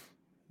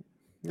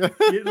 With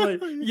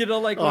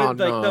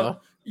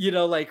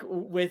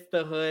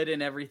the hood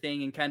and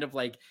everything, and kind of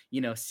like,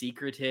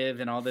 secretive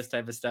and all this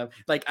type of stuff.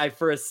 Like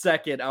for a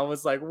second, I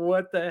was like,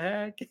 what the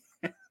heck?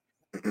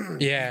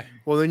 Yeah.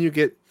 Well, then you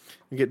get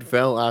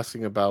Vel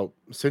asking about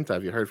Cinta.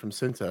 Have you heard from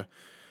Cinta?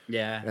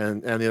 Yeah.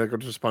 And the other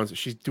girl's response is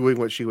she's doing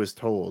what she was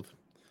told.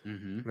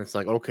 Mm-hmm. And it's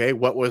like, okay,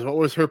 what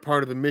was her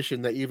part of the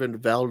mission that even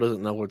Val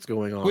doesn't know what's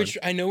going on? Which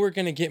I know we're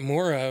going to get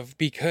more of,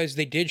 because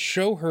they did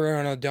show her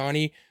on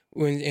Aldhani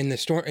when in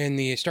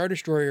the Star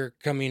Destroyer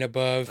coming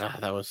above.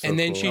 That was so and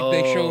then cool.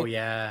 they show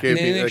gave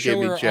me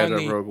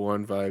Jedi Rogue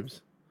One vibes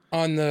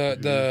on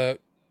the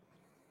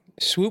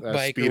swoop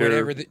bike or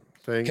whatever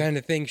kind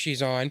of thing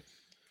she's on,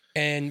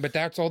 but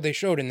that's all they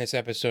showed in this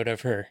episode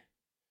of her.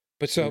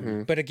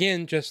 But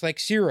again, just like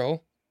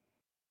Cyril,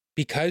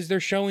 because they're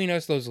showing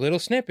us those little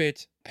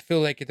snippets, I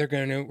feel like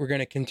we're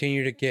gonna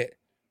continue to get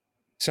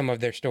some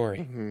of their story.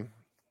 Mm-hmm.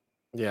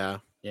 Yeah.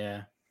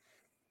 Yeah.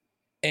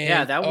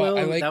 And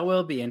that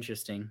will be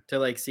interesting to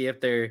like see if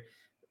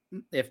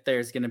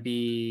there's gonna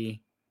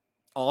be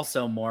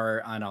also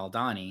more on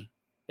Aldhani,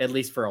 at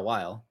least for a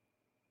while.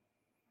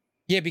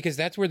 Yeah, because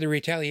that's where the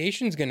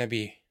retaliation's gonna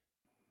be.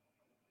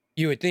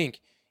 You would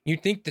think.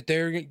 You'd think that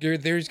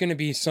there's gonna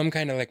be some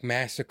kind of like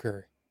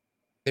massacre.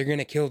 They're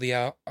gonna kill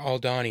the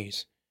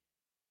Aldhanis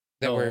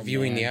that were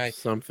viewing the eye.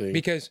 Something.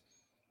 Because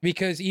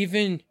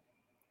even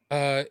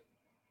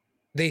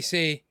they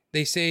say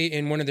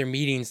in one of their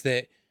meetings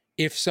that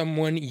if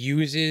someone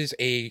uses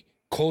a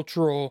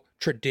cultural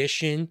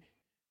tradition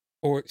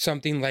or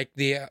something like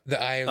the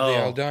Eye of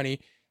the Aldhani,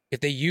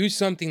 if they use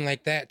something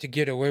like that to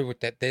get away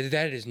with that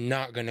is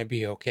not going to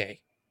be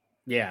okay.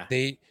 Yeah.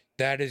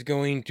 They're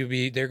going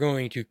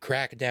to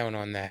crack down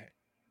on that.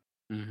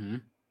 Mm-hmm.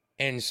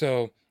 And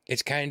so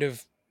it's kind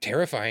of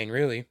terrifying,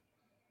 really.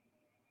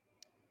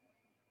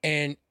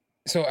 And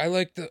so I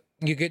like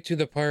you get to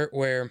the part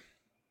where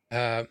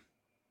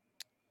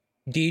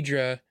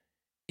Deidre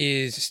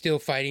is still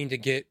fighting to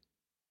get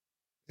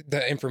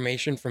the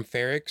information from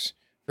Ferrix,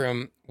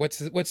 from what's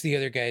the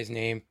other guy's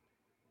name?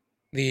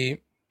 The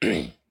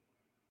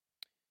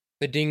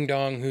ding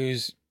dong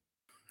who's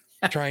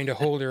trying to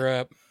hold her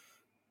up,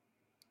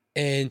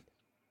 and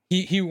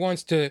he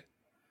wants to.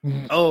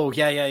 Oh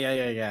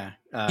yeah.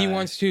 He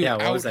wants to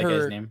what out was that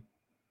her guy's name?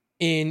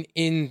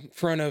 in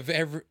front of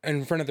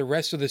the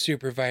rest of the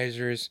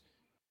supervisors,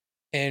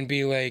 and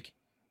be like,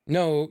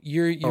 "No,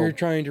 you're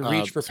trying to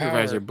reach for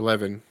Supervisor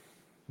power."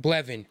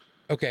 Blevin.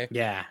 Okay.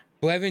 Yeah.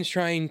 Blevin's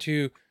trying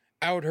to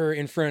out her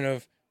in front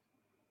of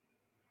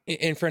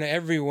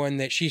everyone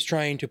that she's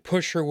trying to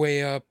push her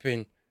way up,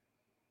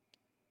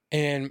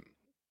 and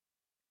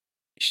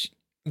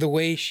the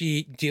way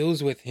she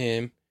deals with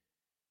him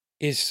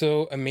is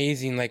so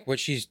amazing. Like what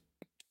she's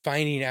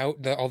finding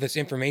out, all this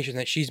information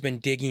that she's been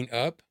digging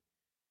up,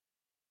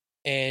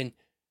 and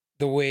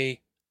the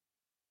way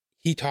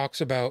he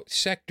talks about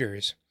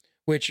sectors,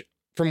 which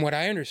from what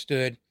I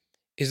understood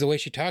is the way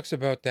she talks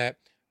about that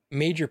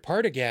Major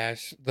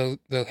Partagas,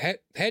 the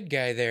head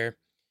guy there,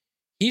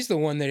 he's the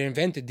one that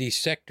invented these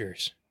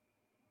sectors.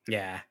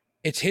 Yeah.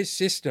 It's his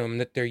system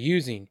that they're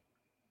using,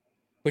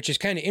 which is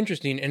kind of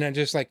interesting. And I'm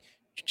just like,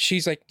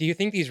 she's like, do you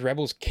think these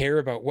rebels care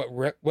about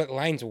what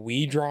lines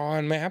we draw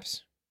on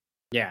maps?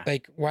 Yeah.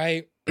 Like,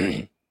 why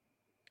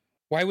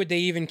would they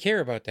even care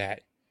about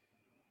that?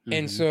 Mm-hmm.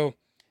 And so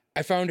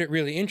I found it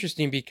really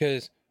interesting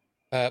because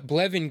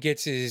Blevin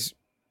gets his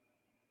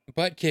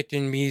butt kicked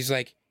and he's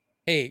like,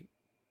 hey,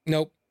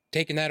 nope,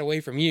 taking that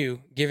away from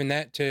you, giving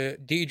that to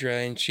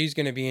Deidre, and she's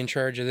going to be in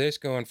charge of this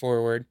going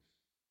forward.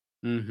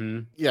 Mm-hmm.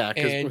 Yeah,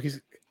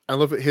 because I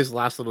love it. His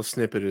last little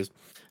snippet is,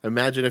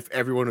 imagine if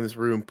everyone in this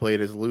room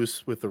played as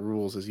loose with the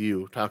rules as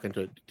you, talking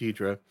to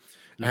Deidre.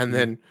 Mm-hmm.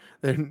 And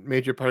then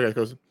Major Partagas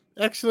goes,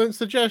 excellent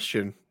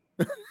suggestion.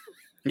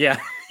 Yeah.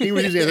 He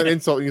was using it as an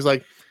insult, and he's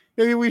like,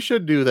 maybe we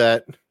should do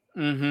that.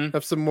 Mm-hmm.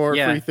 Have some more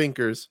free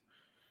thinkers.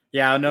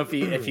 Yeah, I don't know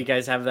if you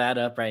guys have that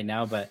up right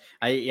now, but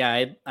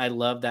I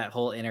love that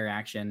whole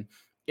interaction.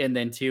 And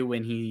then too,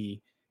 when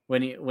he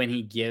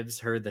gives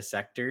her the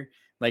sector,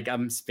 like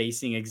I'm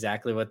spacing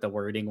exactly what the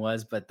wording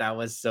was, but that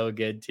was so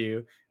good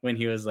too. When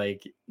he was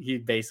like, he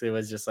basically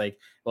was just like,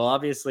 well,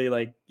 obviously,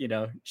 like,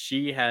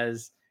 she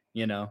has,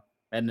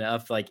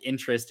 enough like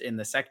interest in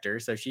the sector,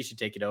 so she should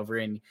take it over,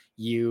 and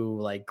you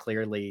like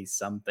clearly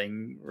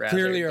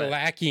are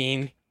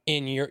lacking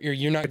in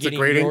you're not getting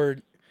your.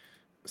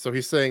 So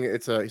he's saying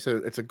it's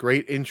a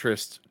great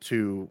interest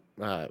to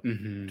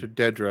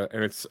Dedra,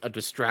 and it's a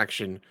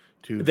distraction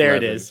to. There Blevin.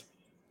 It is.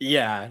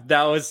 Yeah,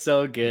 that was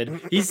so good.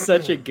 He's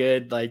such a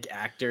good like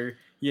actor,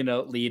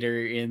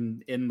 leader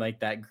in like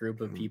that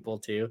group of people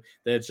too.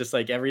 That it's just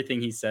like everything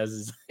he says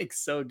is like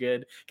so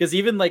good. Because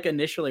even like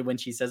initially when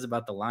she says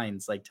about the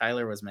lines, like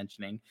Tyler was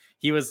mentioning,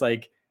 he was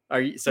like,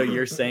 "Are you? So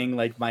you're saying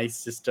like my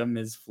system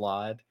is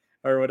flawed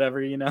or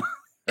whatever,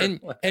 And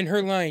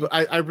her line, But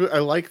I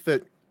like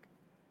that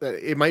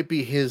it might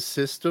be his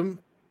system,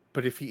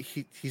 but if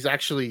he's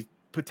actually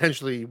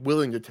potentially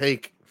willing to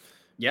take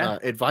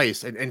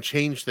advice and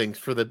change things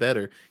for the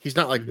better. He's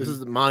not like, this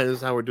is mine, this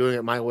is how we're doing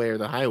it, my way or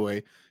the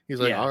highway. He's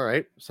like, all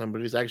right,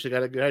 somebody's actually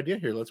got a good idea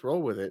here. Let's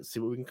roll with it. See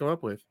what we can come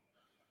up with.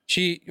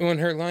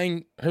 her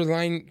line,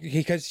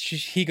 because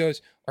he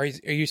goes, are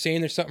you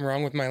saying there's something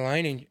wrong with my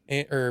line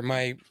or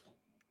my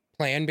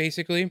plan,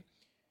 basically?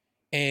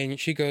 And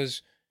she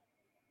goes,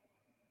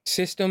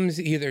 systems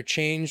either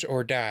change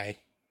or die.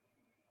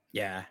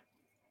 Yeah.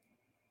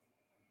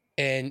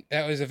 And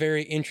that was a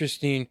very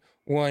interesting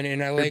one.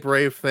 And I like a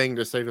brave thing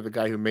to say to the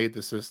guy who made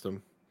the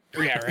system.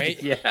 Yeah,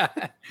 right? Yeah.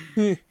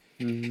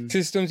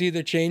 Systems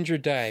either change or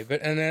die.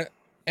 But and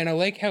I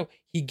like how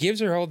he gives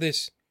her all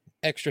this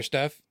extra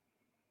stuff.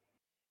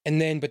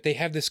 But they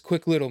have this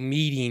quick little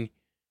meeting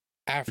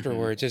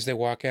afterwards as they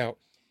walk out.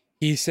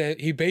 He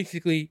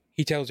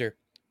tells her,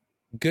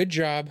 good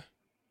job,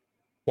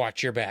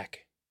 watch your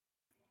back.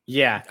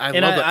 Yeah.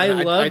 I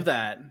love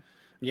that.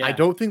 Yeah. I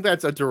don't think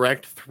that's a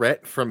direct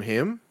threat from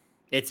him.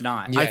 It's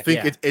not. I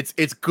think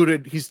it's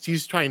good.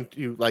 He's trying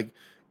to like,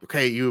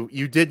 okay,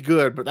 you did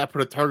good, but that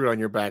put a target on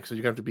your back, so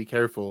you have to be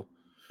careful.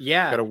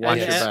 Yeah. You gotta watch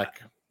your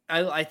back.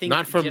 I think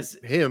not from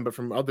him, but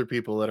from other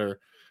people that are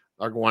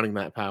wanting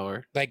that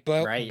power. Like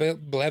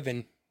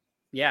Blevin.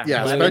 Yeah.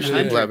 Yeah,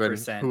 especially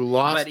Blevin, who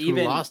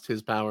lost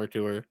his power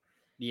to her.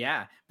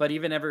 Yeah, but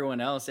even everyone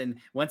else. And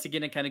once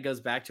again, it kind of goes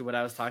back to what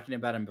I was talking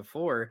about him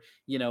before,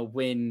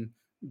 when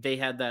they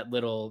had that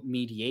little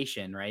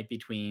mediation, right,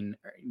 between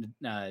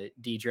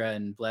Deidre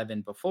and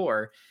Blevin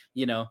before,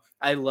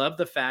 I love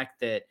the fact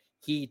that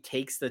he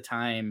takes the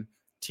time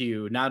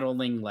to not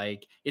only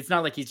like, it's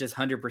not like he's just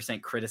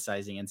 100%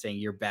 criticizing and saying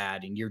you're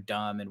bad and you're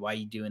dumb and why are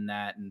you doing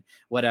that and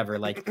whatever.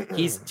 Like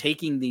he's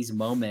taking these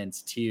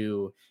moments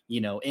to,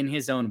 in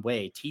his own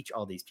way, teach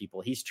all these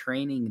people. He's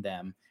training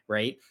them,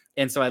 right?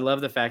 And so I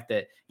love the fact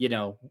that,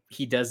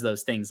 he does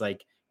those things.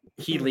 Like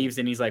he leaves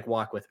and he's like,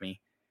 walk with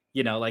me,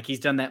 like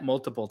he's done that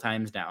multiple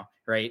times now,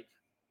 right?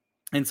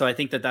 And so I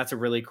think that that's a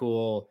really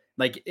cool,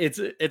 like it's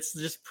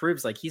just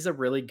proves like he's a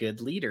really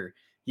good leader,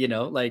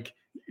 like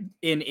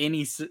in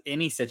any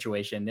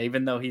situation,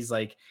 even though he's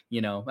like,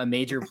 a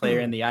major player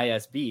in the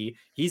ISB,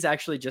 he's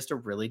actually just a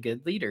really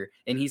good leader.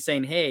 And he's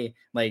saying, hey,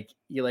 like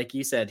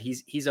you said,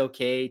 he's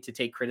okay to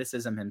take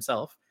criticism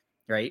himself,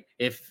 right?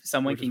 If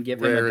someone can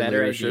give him a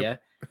better idea,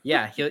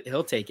 yeah,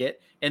 he'll take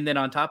it. And then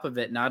on top of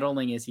it, not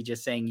only is he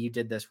just saying you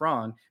did this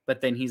wrong,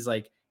 but then he's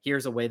like,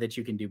 here's a way that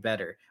you can do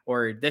better.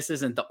 Or this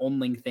isn't the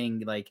only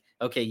thing, like,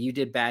 okay, you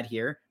did bad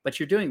here, but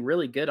you're doing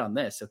really good on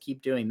this, so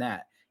keep doing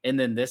that. And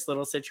then this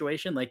little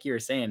situation, like you were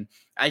saying,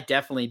 I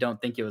definitely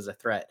don't think it was a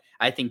threat.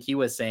 I think he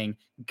was saying,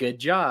 good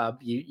job.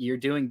 You're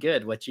doing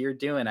good. What you're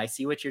doing, I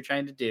see what you're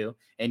trying to do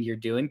and you're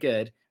doing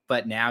good.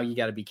 But now you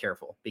got to be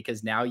careful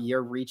because now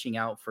you're reaching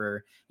out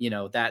for,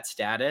 that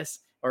status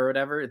or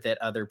whatever that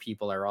other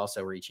people are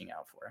also reaching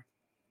out for.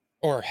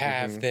 Or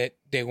have that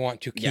they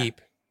want to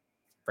keep. Yeah.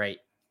 Right.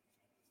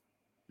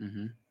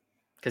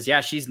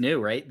 Because she's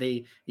new, right?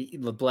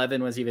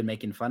 Blevin was even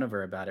making fun of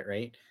her about it,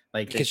 right?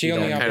 Like because she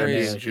only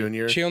operates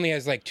junior. She only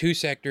has like 2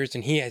 sectors,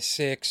 and he has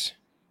 6.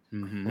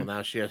 Well,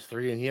 now she has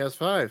 3, and he has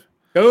 5.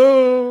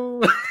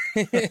 Oh,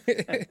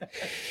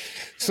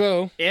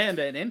 so and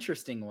an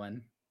interesting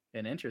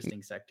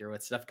sector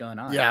with stuff going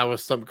on. Yeah, with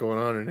something going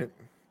on in it.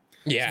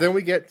 Yeah. So then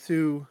we get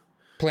to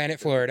Planet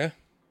Florida.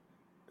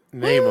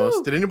 Namos.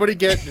 Woo! Did anybody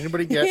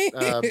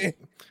get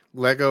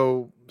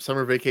Lego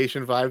summer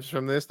vacation vibes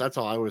from this? That's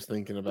all I was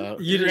thinking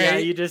about.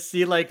 You just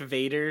see like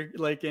Vader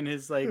like in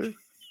his like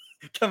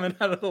coming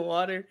out of the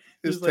water.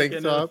 His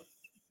tank top.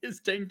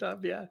 His tank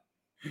top, yeah.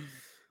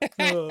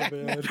 Oh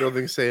man.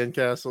 Building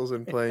sandcastles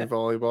and playing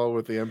volleyball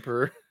with the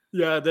Emperor.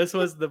 Yeah, this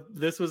was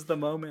the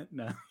moment.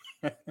 No.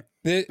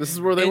 This is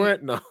where they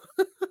went? No.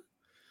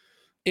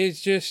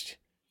 It's just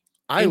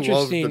I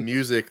love the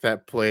music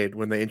that played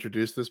when they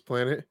introduced this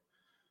planet.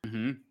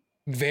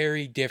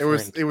 Very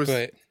different.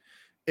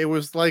 It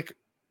was like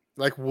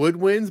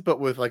woodwinds, but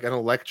with like an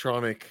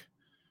electro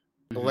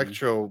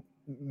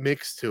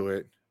mix to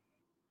it.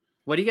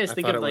 What do you guys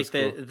think of like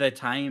the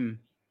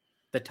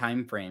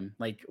time frame?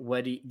 Like,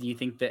 what do you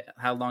think that?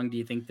 How long do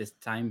you think this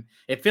time?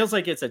 It feels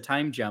like it's a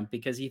time jump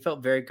because he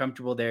felt very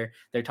comfortable there.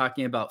 They're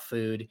talking about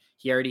food.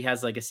 He already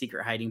has like a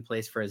secret hiding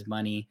place for his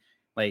money.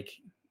 Like,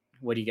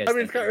 what do you guys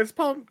think? It's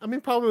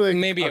probably like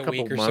maybe a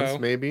week or months, so.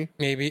 Maybe.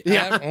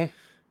 Yeah.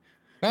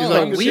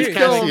 A week?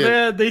 Oh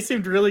man, they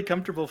seemed really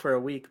comfortable for a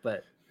week,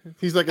 but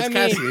he's like, it's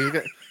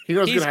Cassian. He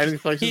knows good hiding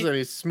places and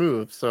he's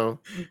smooth. So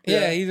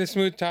yeah, he's a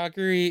smooth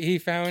talker. He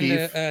found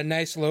a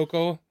nice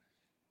local.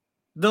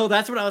 No,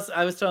 that's what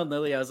I was telling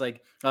Lily. I was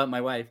like,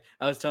 my wife.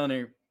 I was telling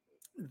her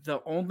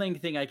the only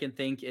thing I can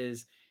think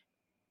is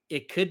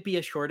it could be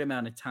a short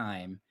amount of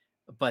time,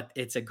 but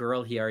it's a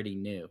girl he already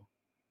knew.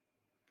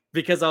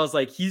 Because I was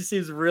like, he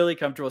seems really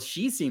comfortable.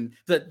 She seemed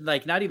that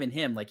like not even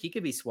him, like he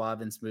could be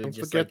suave and smooth, Don't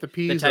just forget like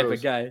the the type of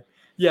Pizos. guy.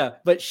 Yeah,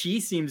 but she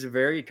seems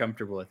very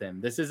comfortable with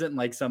him. This isn't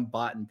like some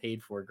bought and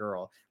paid for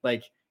girl.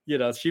 Like,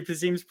 she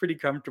seems pretty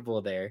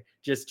comfortable there,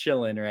 just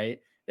chilling,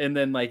 right? And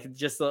then like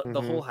just the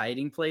whole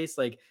hiding place,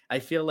 like I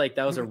feel like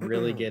that was a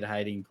really good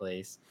hiding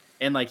place.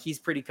 And like he's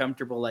pretty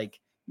comfortable, like,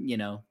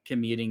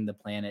 commuting the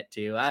planet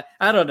too.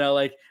 I don't know,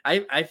 like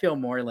I feel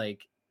more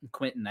like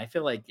Quentin. I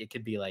feel like it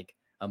could be like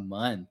a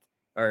month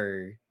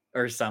or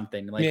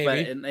something like, maybe.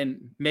 but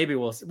and maybe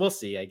we'll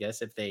see, I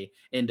guess, if they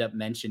end up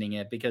mentioning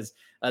it, because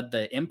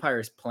the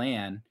Empire's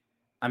plan,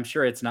 I'm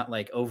sure it's not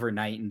like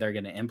overnight and they're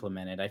going to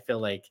implement it. I feel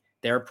like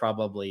they're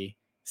probably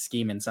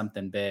scheming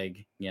something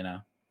big.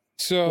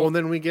 So well,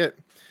 then we get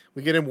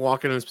him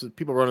walking and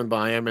people running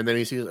by him, and then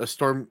he sees a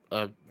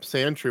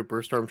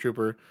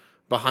stormtrooper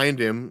behind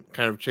him,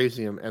 kind of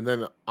chasing him, and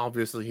then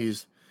obviously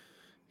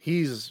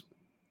he's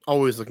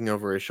always looking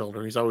over his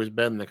shoulder. He's always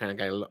been the kind of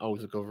guy who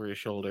always look over his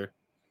shoulder.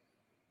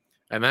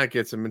 And that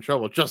gets him in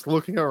trouble. Just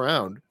looking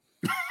around.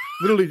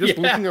 Literally just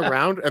looking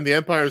around, and the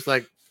Empire's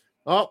like,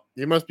 oh,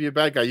 you must be a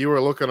bad guy. You were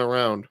looking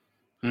around.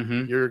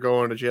 Mm-hmm. You're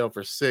going to jail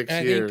for 6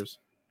 years.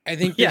 I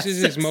think this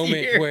is his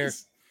moment years. where,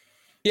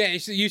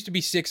 it used to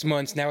be 6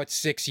 months. Now it's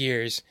 6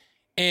 years.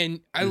 And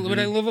what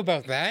I love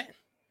about that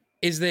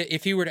is that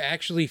if he were to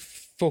actually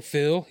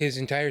fulfill his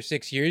entire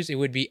 6 years, it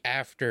would be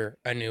after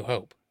A New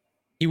Hope.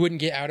 He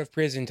wouldn't get out of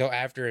prison until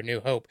after A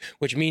New Hope,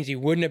 which means he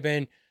wouldn't have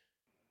been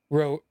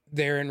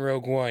there in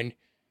Rogue One.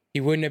 He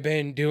wouldn't have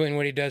been doing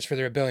what he does for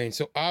the rebellion.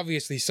 So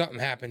obviously something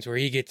happens where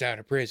he gets out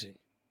of prison.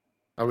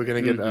 Are we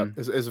going to get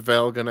is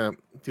Vel going to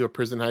do a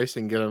prison heist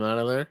and get him out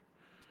of there?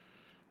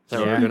 Is that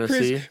what we're going to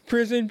see?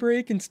 Prison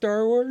break in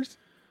Star Wars?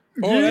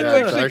 Oh,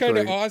 that's actually kind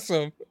of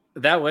awesome.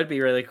 That would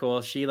be really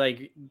cool. She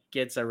like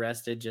gets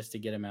arrested just to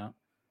get him out.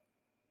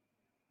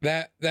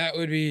 That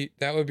would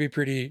be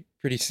pretty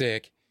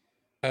sick.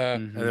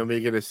 And then we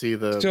get to see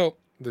the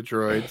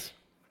droids.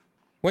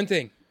 One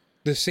thing,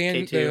 the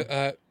sand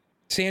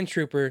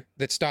trooper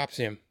that stops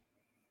him.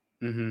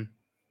 Mm-hmm.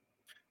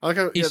 I like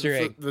how Easter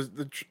egg.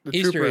 The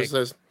trooper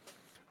says,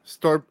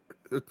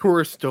 the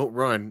tourists don't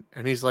run.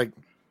 And he's like,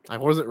 I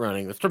wasn't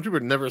running. The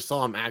stormtrooper never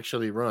saw him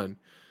actually run.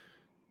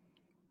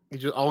 He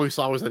just all he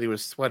saw was that he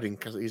was sweating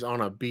because he's on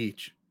a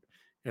beach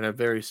in a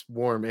very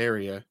warm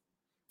area.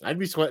 I'd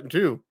be sweating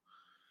too.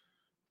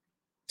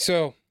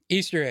 So,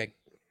 Easter egg.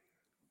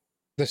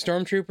 The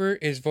stormtrooper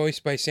is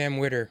voiced by Sam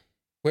Witwer.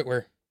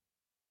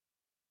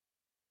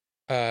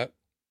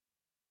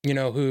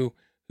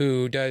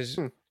 Who does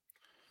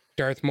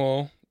Darth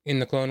Maul in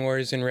the Clone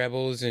Wars and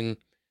Rebels and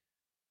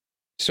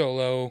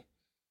Solo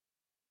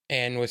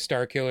and with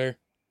Starkiller.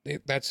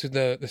 That's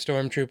the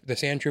stormtrooper, the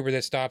sand trooper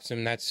that stops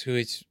him. That's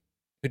who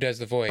does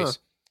the voice. Huh.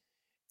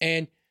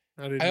 And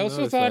I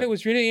also thought it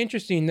was really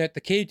interesting that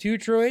the K2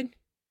 droid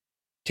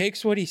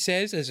takes what he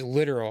says as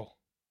literal.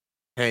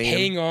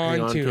 Hang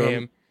on to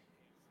him.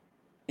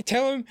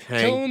 Tell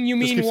him you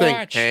mean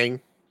watch.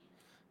 Hang.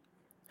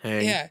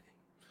 Yeah.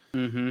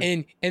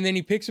 Mm-hmm. And then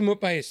he picks him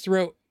up by his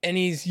throat and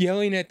he's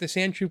yelling at the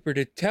sand trooper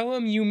to tell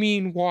him you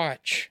mean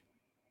watch.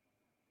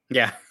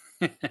 Yeah.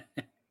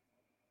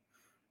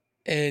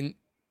 And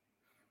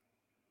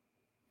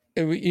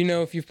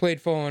if you've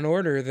played Fallen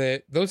Order,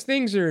 that those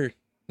things are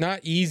not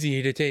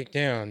easy to take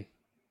down.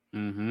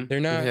 Mm-hmm. They're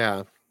not.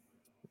 Yeah.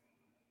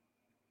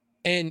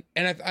 And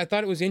I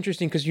thought it was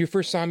interesting because you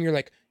first saw him, you're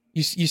like,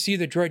 you see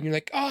the droid and you're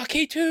like, oh,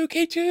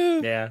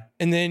 K2. Yeah.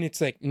 And then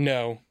it's like,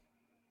 no.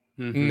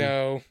 Mm-hmm.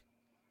 No.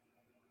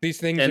 These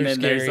things and are then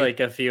scary. There's like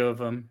a few of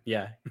them.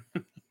 Yeah.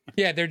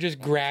 Yeah, they're just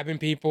grabbing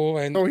people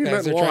and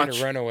as they're trying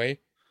to run away.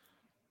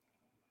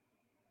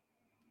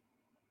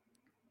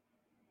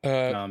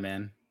 Oh,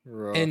 man.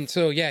 Rough. And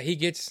so, yeah, he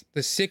gets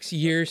the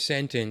 6-year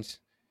sentence.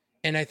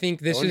 And I think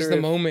this is the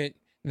moment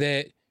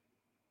that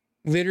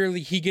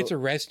literally he gets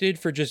arrested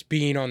for just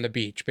being on the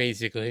beach,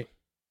 basically.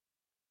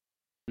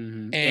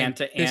 Mm-hmm.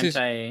 And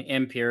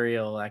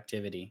Anti-imperial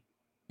activity.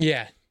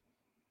 Yeah.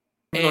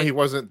 No, he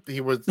wasn't. He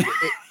was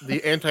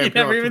the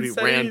anti-imperial activity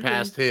ran anything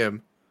past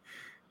him.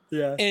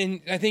 Yeah.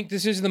 And I think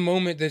this is the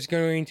moment that's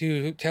going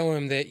to tell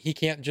him that he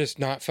can't just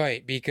not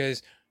fight,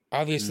 because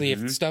obviously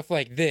if stuff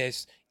like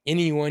this,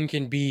 anyone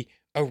can be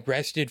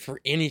arrested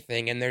for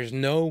anything, and there's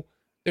no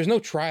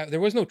trial. There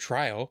was no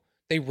trial.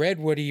 They read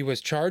what he was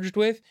charged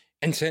with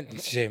and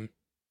sentenced him.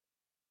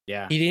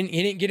 Yeah. He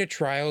didn't get a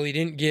trial. He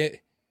didn't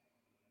get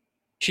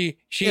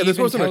this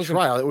wasn't a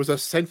trial. It was a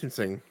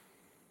sentencing.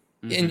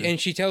 And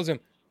she tells him,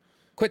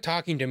 quit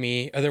talking to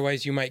me,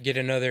 otherwise you might get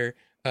another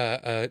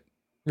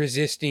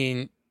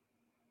resisting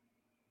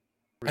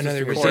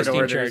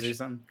charge or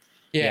something.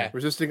 Yeah.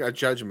 Resisting a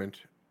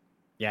judgment.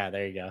 Yeah,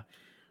 there you go.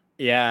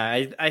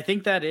 Yeah, I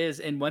think that is,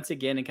 and once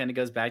again it kind of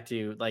goes back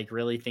to like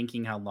really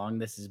thinking how long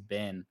this has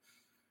been,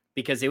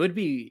 because it would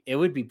be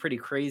pretty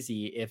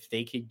crazy if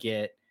they could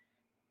get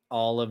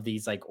all of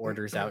these like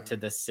orders out to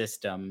the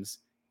systems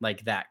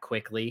like that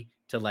quickly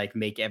to like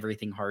make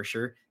everything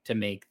harsher to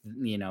make,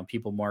 you know,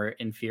 people more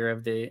in fear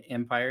of the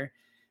Empire.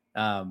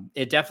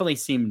 It definitely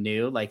seemed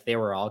new. Like they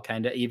were all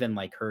kind of, even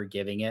like her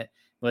giving it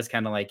was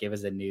kind of like it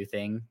was a new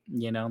thing,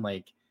 you know,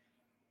 like,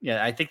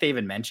 yeah, I think they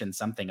even mentioned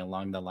something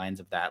along the lines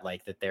of that,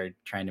 like that they're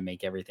trying to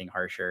make everything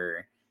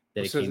harsher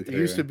that it came it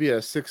used to through. be a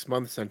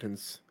 6-month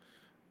sentence,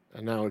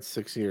 and now it's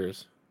 6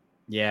 years.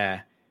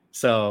 Yeah.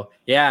 So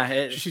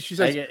yeah, She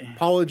says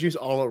apologies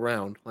all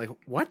around. Like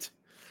what?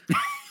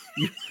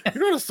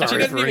 You're not sorry she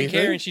doesn't for even anything.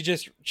 care, and she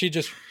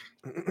just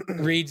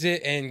reads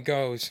it and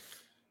goes.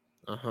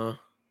 Uh-huh.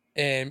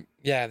 And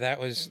yeah, that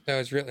was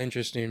real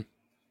interesting.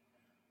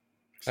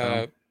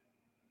 So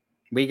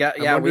we got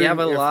we have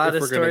a lot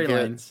of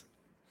storylines.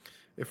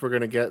 If we're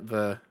gonna get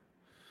the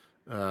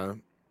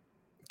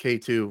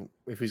K2,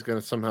 if he's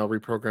gonna somehow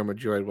reprogram a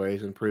droid while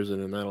he's in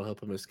prison, and that'll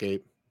help him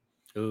escape.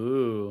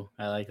 Ooh,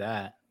 I like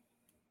that.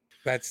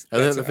 That's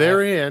then at the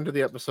very end of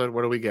the episode,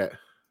 what do we get?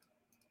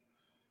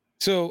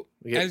 So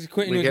as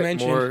Quentin was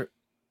mentioning, I was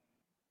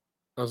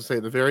gonna say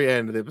at the very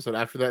end of the episode,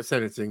 after that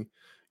sentencing,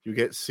 you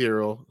get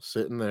Cyril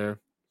sitting there,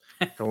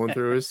 going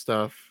through his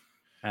stuff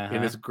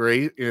in his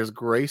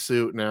gray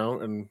suit now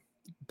and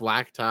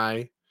black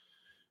tie,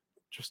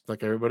 just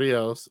like everybody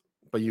else.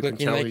 But you can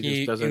tell like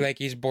he just doesn't, like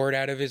he's bored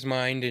out of his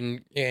mind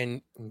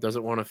and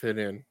doesn't want to fit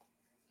in.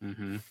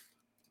 Mm-hmm.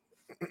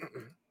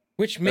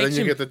 Which makes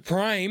him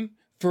prime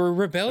for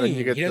rebellion.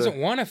 He doesn't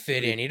want to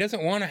fit in. He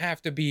doesn't want to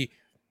have to be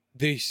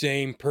the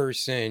same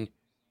person.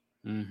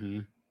 Mm-hmm.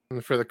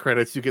 And for the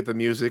credits, you get the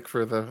music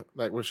for the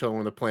like we're showing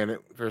when the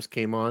planet first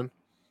came on.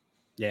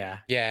 Yeah,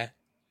 it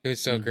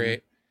was so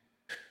great.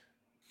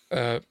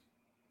 Yeah,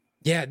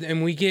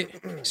 and we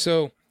get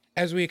so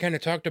as we kind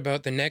of talked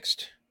about the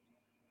next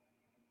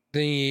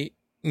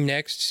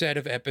set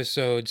of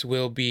episodes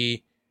will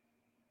be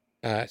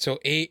so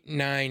 8,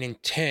 9,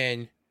 and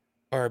 10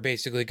 are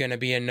basically going to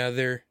be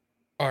another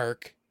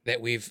arc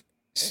that we've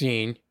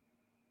seen,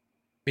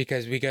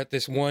 because we got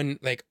this one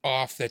like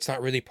off that's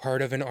not really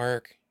part of an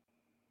arc.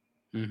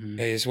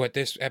 Is what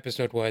this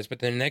episode was, but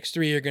the next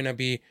 3 are going to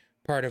be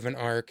part of an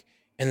arc,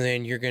 and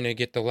then you're going to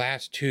get the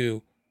last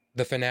 2,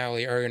 the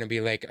finale, are going to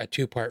be like a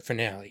 2-part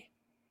finale.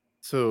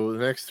 So the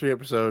next 3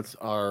 episodes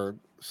are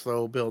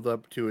slow build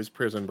up to his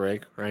prison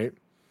break, right?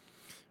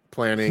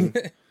 Planning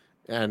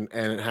and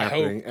it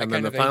happening, and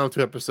then the final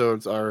 2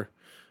 episodes are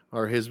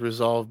his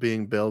resolve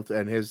being built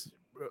and his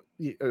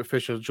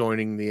official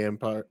joining the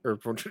Empire, or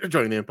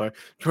joining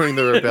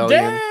the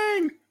rebellion.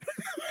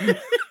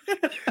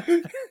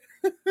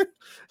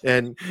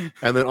 and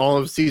then all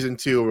of season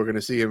 2, we're going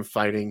to see him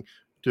fighting,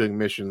 doing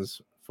missions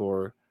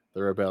for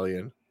the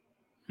rebellion.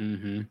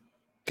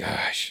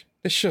 Gosh,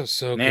 this show's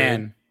so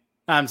good.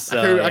 I'm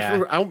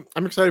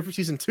I'm excited for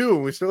season 2.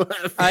 We still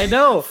have I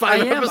know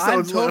 5 episodes I'm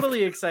left.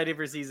 totally excited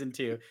for season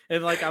 2,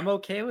 and like I'm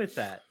okay with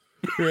that.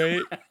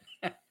 Right?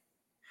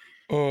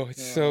 Oh,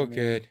 it's so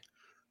good.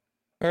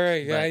 All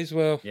right, guys.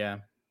 Well, yeah,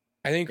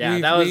 I think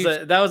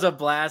that was a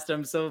blast.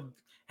 I'm so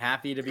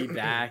happy to be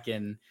back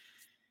and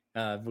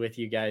with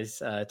you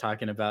guys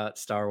talking about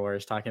Star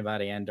Wars, talking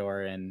about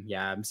Andor, and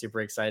yeah, I'm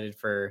super excited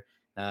for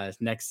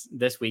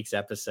this week's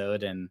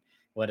episode and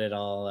what it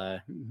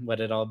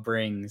all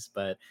brings.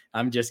 But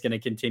I'm just gonna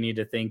continue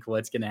to think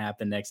what's gonna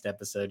happen next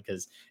episode,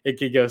 because it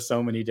could go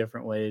so many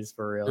different ways,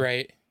 for real.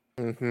 Right.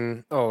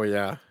 Oh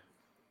yeah.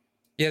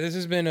 Yeah, this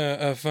has been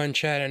a fun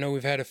chat. I know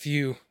we've had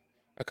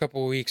a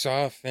couple of weeks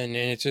off, and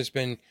it's just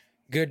been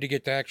good to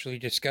get to actually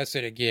discuss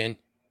it again.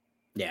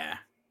 Yeah.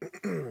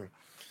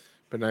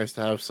 But nice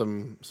to have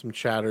some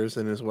chatters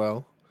in as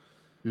well.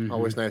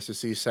 Always nice to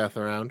see Seth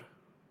around.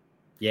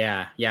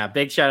 Yeah.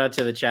 Big shout out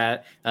to the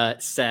chat.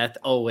 Seth,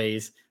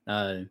 always.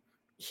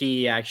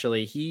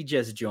 He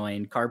just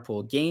joined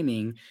Carpool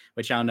Gaming,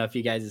 which I don't know if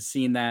you guys have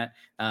seen that.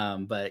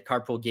 But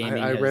Carpool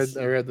Gaming, I read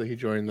that he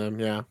joined them.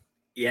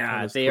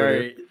 Yeah,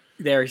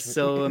 they're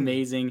so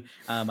amazing.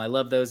 I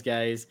love those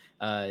guys.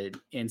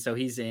 And so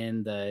he's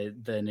in the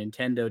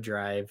Nintendo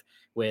Drive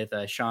with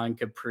Sean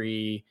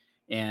Capri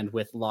and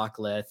with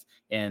Lockleth,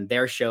 and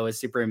their show is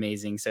super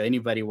amazing. So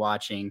anybody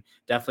watching,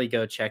 definitely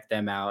go check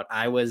them out.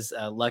 I was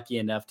lucky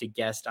enough to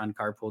guest on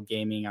Carpool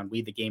Gaming on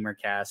We the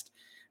Gamercast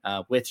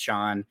with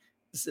Sean.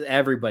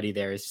 Everybody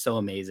there is so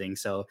amazing.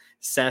 So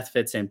Seth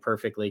fits in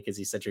perfectly because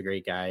he's such a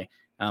great guy.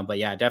 But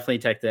yeah, definitely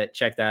check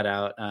that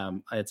out.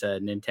 It's a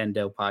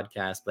Nintendo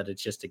podcast, but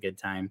it's just a good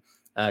time.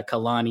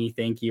 Kalani,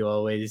 thank you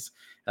always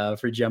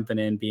for jumping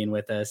in, being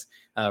with us.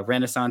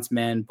 Renaissance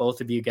Men,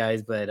 both of you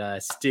guys,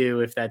 but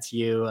Stu, if that's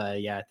you,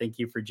 yeah, thank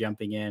you for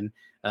jumping in.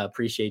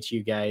 Appreciate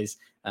you guys.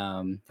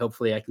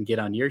 Hopefully I can get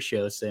on your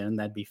show soon.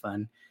 That'd be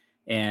fun.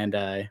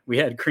 And we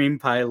had Cream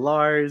Pie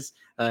Lars,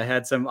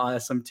 had some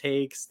awesome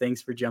takes.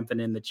 Thanks for jumping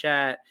in the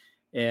chat.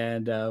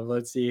 And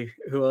let's see,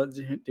 who else?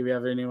 Do we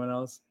have anyone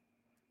else?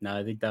 No,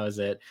 I think that was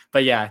it.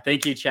 But yeah,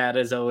 thank you, Chad,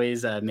 as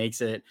always.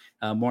 Makes it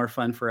more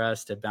fun for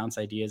us to bounce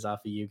ideas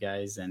off of you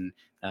guys and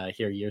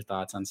hear your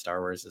thoughts on Star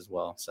Wars as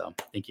well. So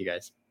thank you,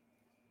 guys.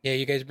 Yeah,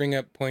 you guys bring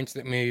up points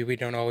that maybe we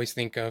don't always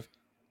think of.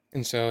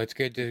 And so it's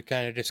good to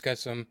kind of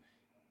discuss them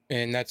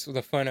And that's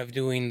the fun of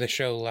doing the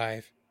show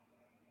live.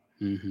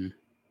 Mm-hmm.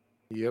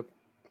 Yep.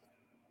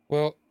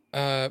 Well,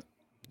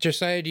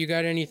 Josiah, do you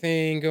got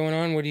anything going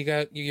on? What do you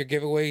got? Your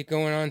giveaway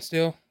going on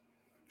still?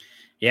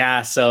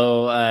 Yeah,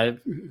 so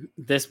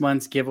this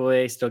month's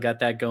giveaway, still got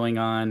that going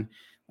on.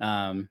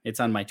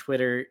 It's on my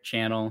Twitter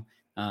channel,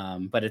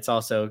 but it's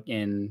also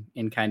in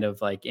kind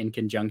of like in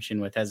conjunction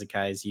with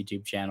Hezekiah's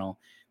YouTube channel.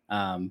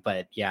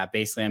 But yeah,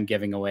 basically I'm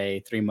giving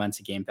away 3 months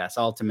of Game Pass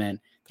Ultimate,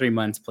 3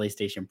 months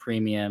PlayStation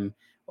Premium,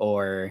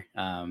 or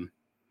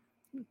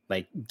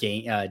like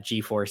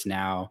GeForce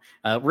Now.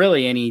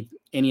 Really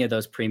any of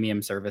those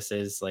premium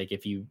services. Like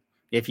if you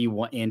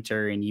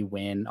enter and you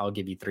win, I'll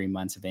give you 3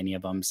 months of any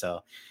of them.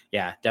 So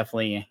yeah,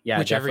 definitely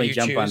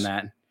jump on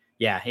that.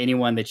 Yeah,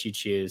 anyone that you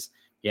choose.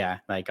 Yeah,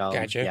 like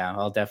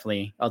I'll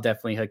definitely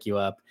hook you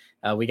up.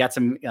 We got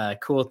some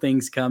cool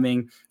things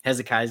coming.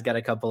 Hezekiah's got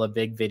a couple of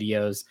big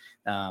videos.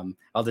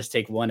 I'll just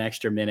take one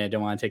extra minute.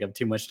 Don't want to take up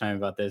too much time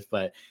about this,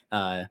 but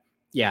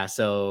yeah,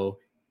 so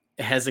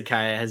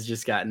Hezekiah has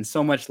just gotten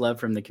so much love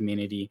from the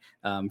community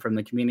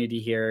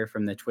here,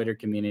 from the Twitter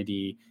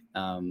community,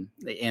 and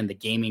the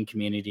gaming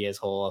community as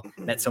a whole.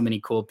 Met so many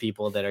cool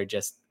people that are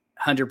just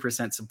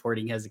 100%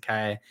 supporting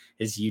Hezekiah,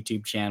 his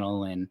YouTube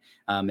channel, and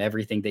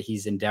everything that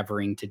he's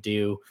endeavoring to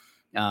do.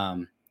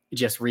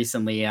 Just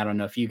recently, I don't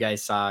know if you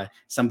guys saw,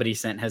 somebody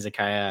sent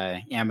Hezekiah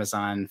an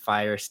Amazon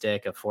Fire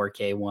Stick, a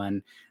 4K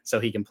one, so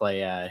he can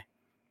play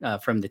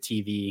from the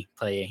TV,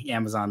 play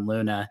Amazon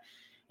Luna.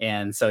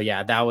 And so,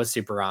 yeah, that was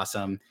super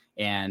awesome.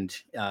 And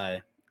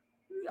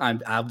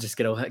I'm just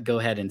going to go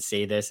ahead and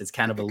say this. It's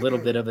kind of a little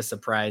bit of a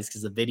surprise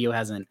because the video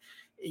hasn't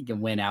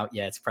went out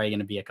yet. It's probably going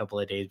to be a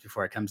couple of days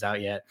before it comes out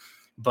yet.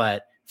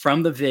 But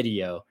from the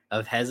video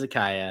of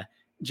Hezekiah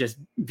just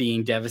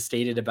being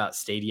devastated about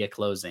Stadia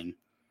closing,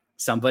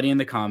 somebody in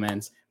the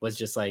comments was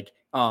just like,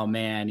 oh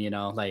man,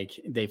 like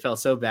they felt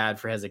so bad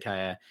for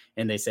Hezekiah.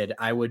 And they said,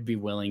 I would be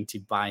willing to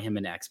buy him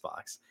an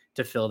Xbox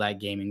to fill that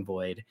gaming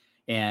void.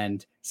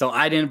 And so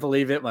I didn't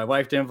believe it. My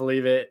wife didn't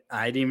believe it.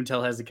 I didn't even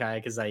tell Hezekiah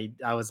because I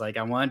was like,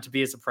 I want it to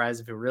be a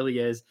surprise if it really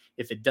is.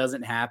 If it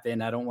doesn't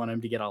happen, I don't want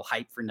him to get all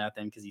hyped for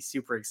nothing because he's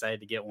super excited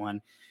to get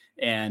one.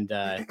 And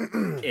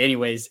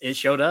anyways, it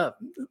showed up.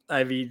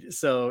 I mean,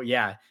 so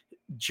yeah,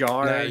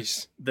 Jar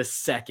the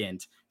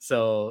Second.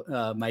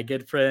 So my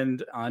good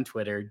friend on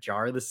Twitter,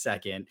 Jar the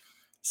Second,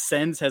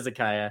 sends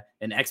Hezekiah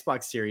an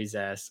Xbox Series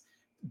S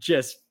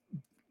just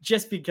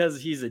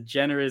because he's a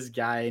generous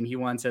guy and he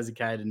wants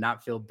Hezekiah to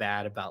not feel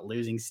bad about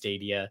losing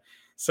Stadia.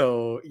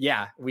 So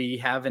yeah, we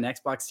have an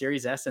Xbox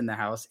Series S in the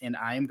house and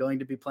I am going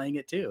to be playing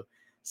it too.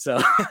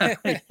 So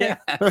yeah,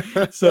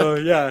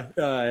 that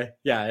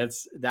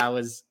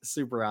was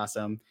super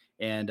awesome.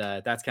 And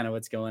that's kind of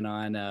what's going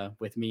on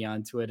with me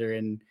on Twitter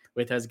and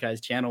with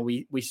Hezekiah's channel.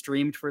 We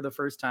streamed for the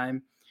first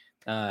time.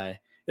 I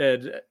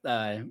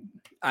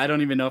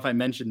don't even know if I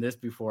mentioned this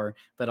before,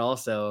 but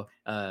also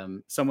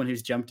someone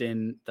who's jumped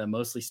in the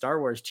Mostly Star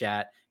Wars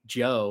chat,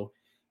 Joe,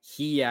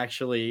 he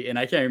actually, and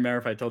I can't remember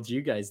if I told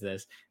you guys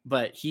this,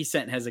 but he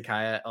sent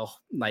Hezekiah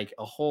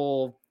a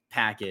whole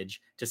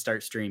package to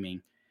start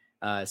streaming.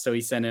 So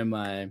he sent him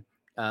a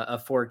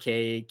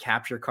 4K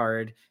capture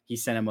card. He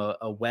sent him a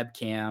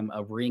webcam,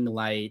 a ring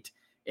light,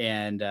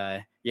 and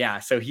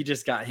so he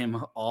just got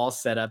him all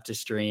set up to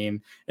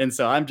stream. And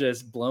so I'm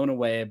just blown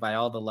away by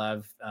all the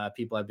love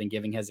people have been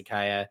giving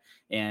Hezekiah.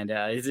 And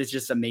it's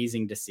just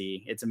amazing to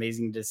see. It's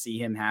amazing to see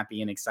him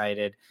happy and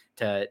excited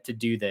to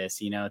do this,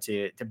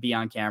 to be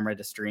on camera,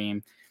 to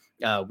stream.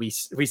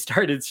 We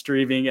started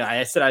streaming.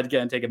 I said I'd go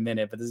and take a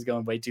minute, but this is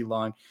going way too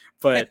long.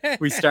 But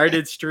we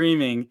started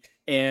streaming,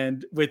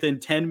 and within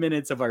 10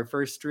 minutes of our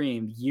first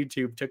stream,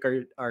 YouTube took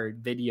our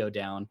video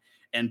down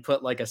and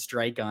put like a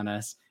strike on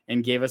us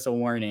and gave us a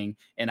warning.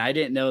 And I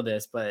didn't know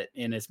this,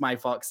 and it's my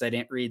fault because I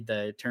didn't read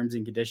the terms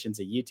and conditions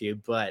of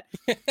YouTube. But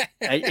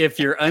if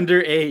you're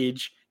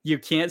underage, you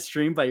can't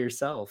stream by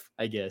yourself,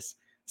 I guess.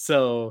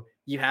 So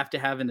you have to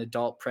have an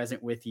adult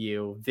present with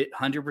you,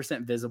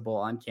 100% visible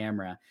on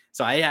camera.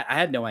 So I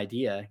had no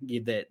idea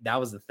that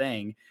was the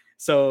thing.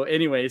 So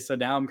anyway, so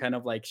now I'm kind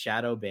of like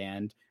shadow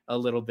banned a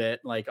little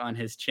bit, like on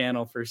his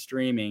channel for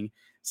streaming.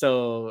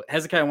 So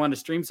Hezekiah wanted to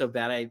stream so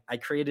bad, I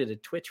created a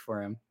Twitch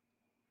for him.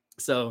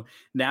 So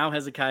now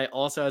Hezekiah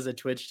also has a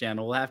Twitch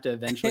channel. We'll have to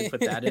eventually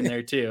put that in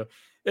there too.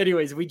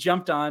 Anyways, we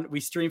jumped on, we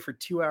streamed for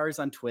 2 hours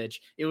on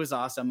Twitch. It was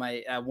awesome.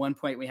 At one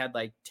point we had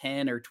like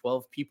 10 or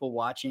 12 people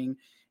watching,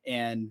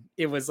 and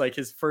it was like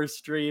his first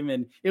stream,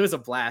 and it was a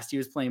blast. He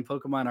was playing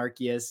Pokemon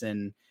Arceus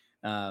and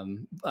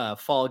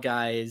Fall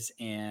Guys,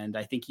 and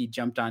I think he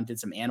jumped on, did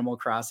some Animal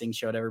Crossing,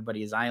 showed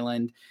everybody his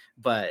island.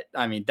 But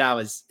I mean, that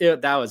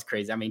was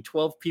crazy. I mean,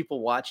 12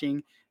 people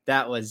watching,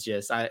 that was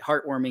just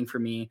heartwarming for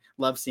me.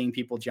 Love seeing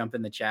people jump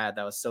in the chat.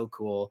 That was so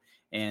cool.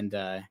 And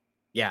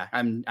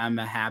I'm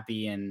a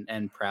happy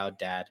and proud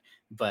dad.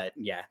 But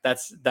yeah,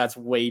 that's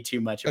way too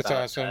much about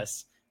awesome.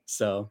 Us.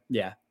 So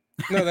yeah.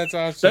 No, that's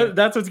awesome.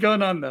 That's what's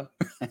going on though.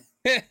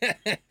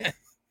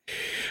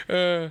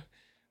 I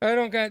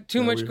don't got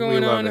too much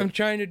going on. I'm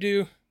trying to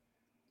do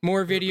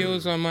more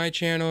videos on my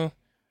channel.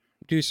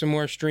 do some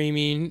more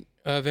streaming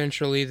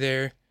eventually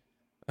there.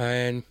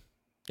 And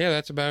yeah,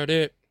 that's about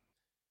it.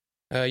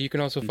 You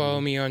can also follow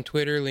me on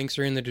Twitter. Links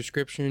are in the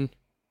description.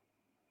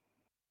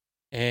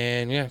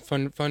 And yeah,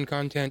 fun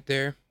content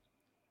there.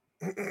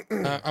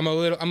 I'm a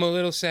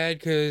little sad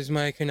because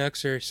my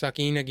Canucks are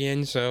sucking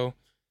again. So,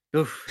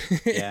 oof,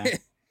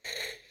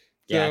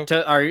 yeah,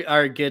 so,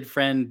 our good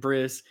friend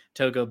Bruce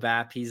Togo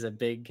Bap, he's a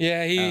big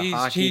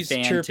hockey he's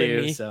fan chirping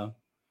too. me. So,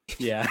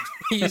 yeah,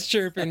 he's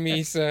chirping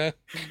me. So,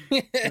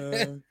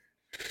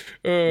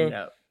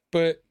 yeah.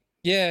 But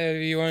yeah,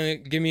 if you want to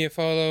give me a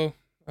follow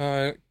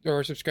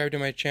or subscribe to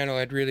my channel,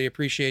 I'd really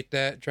appreciate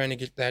that. Trying to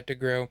get that to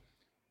grow.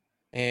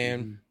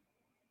 And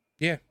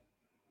yeah,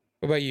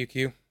 what about you,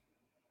 Q?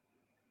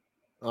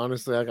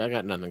 Honestly, I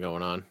got nothing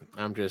going on.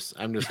 I'm just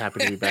happy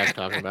to be back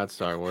talking about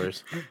Star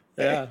Wars.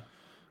 Yeah,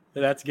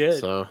 that's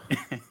good. So,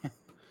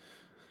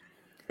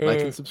 like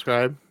and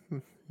subscribe.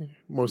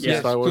 Mostly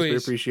Star Wars, we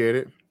appreciate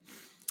it.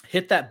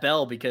 Hit that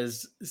bell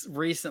because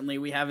recently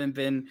we haven't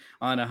been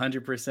on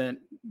 100%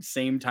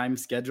 same time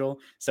schedule.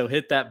 So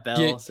hit that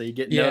bell so you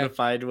get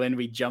notified when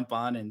we jump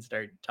on and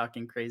start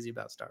talking crazy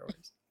about Star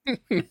Wars.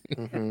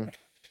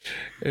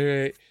 All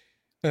right.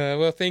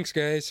 Well, thanks,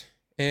 guys.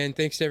 And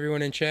thanks to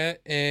everyone in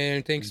chat.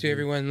 And thanks to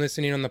everyone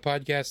listening on the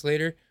podcast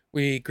later.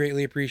 We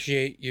greatly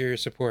appreciate your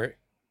support.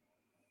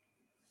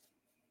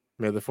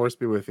 May the Force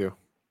be with you.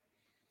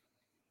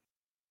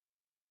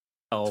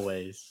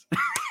 Always.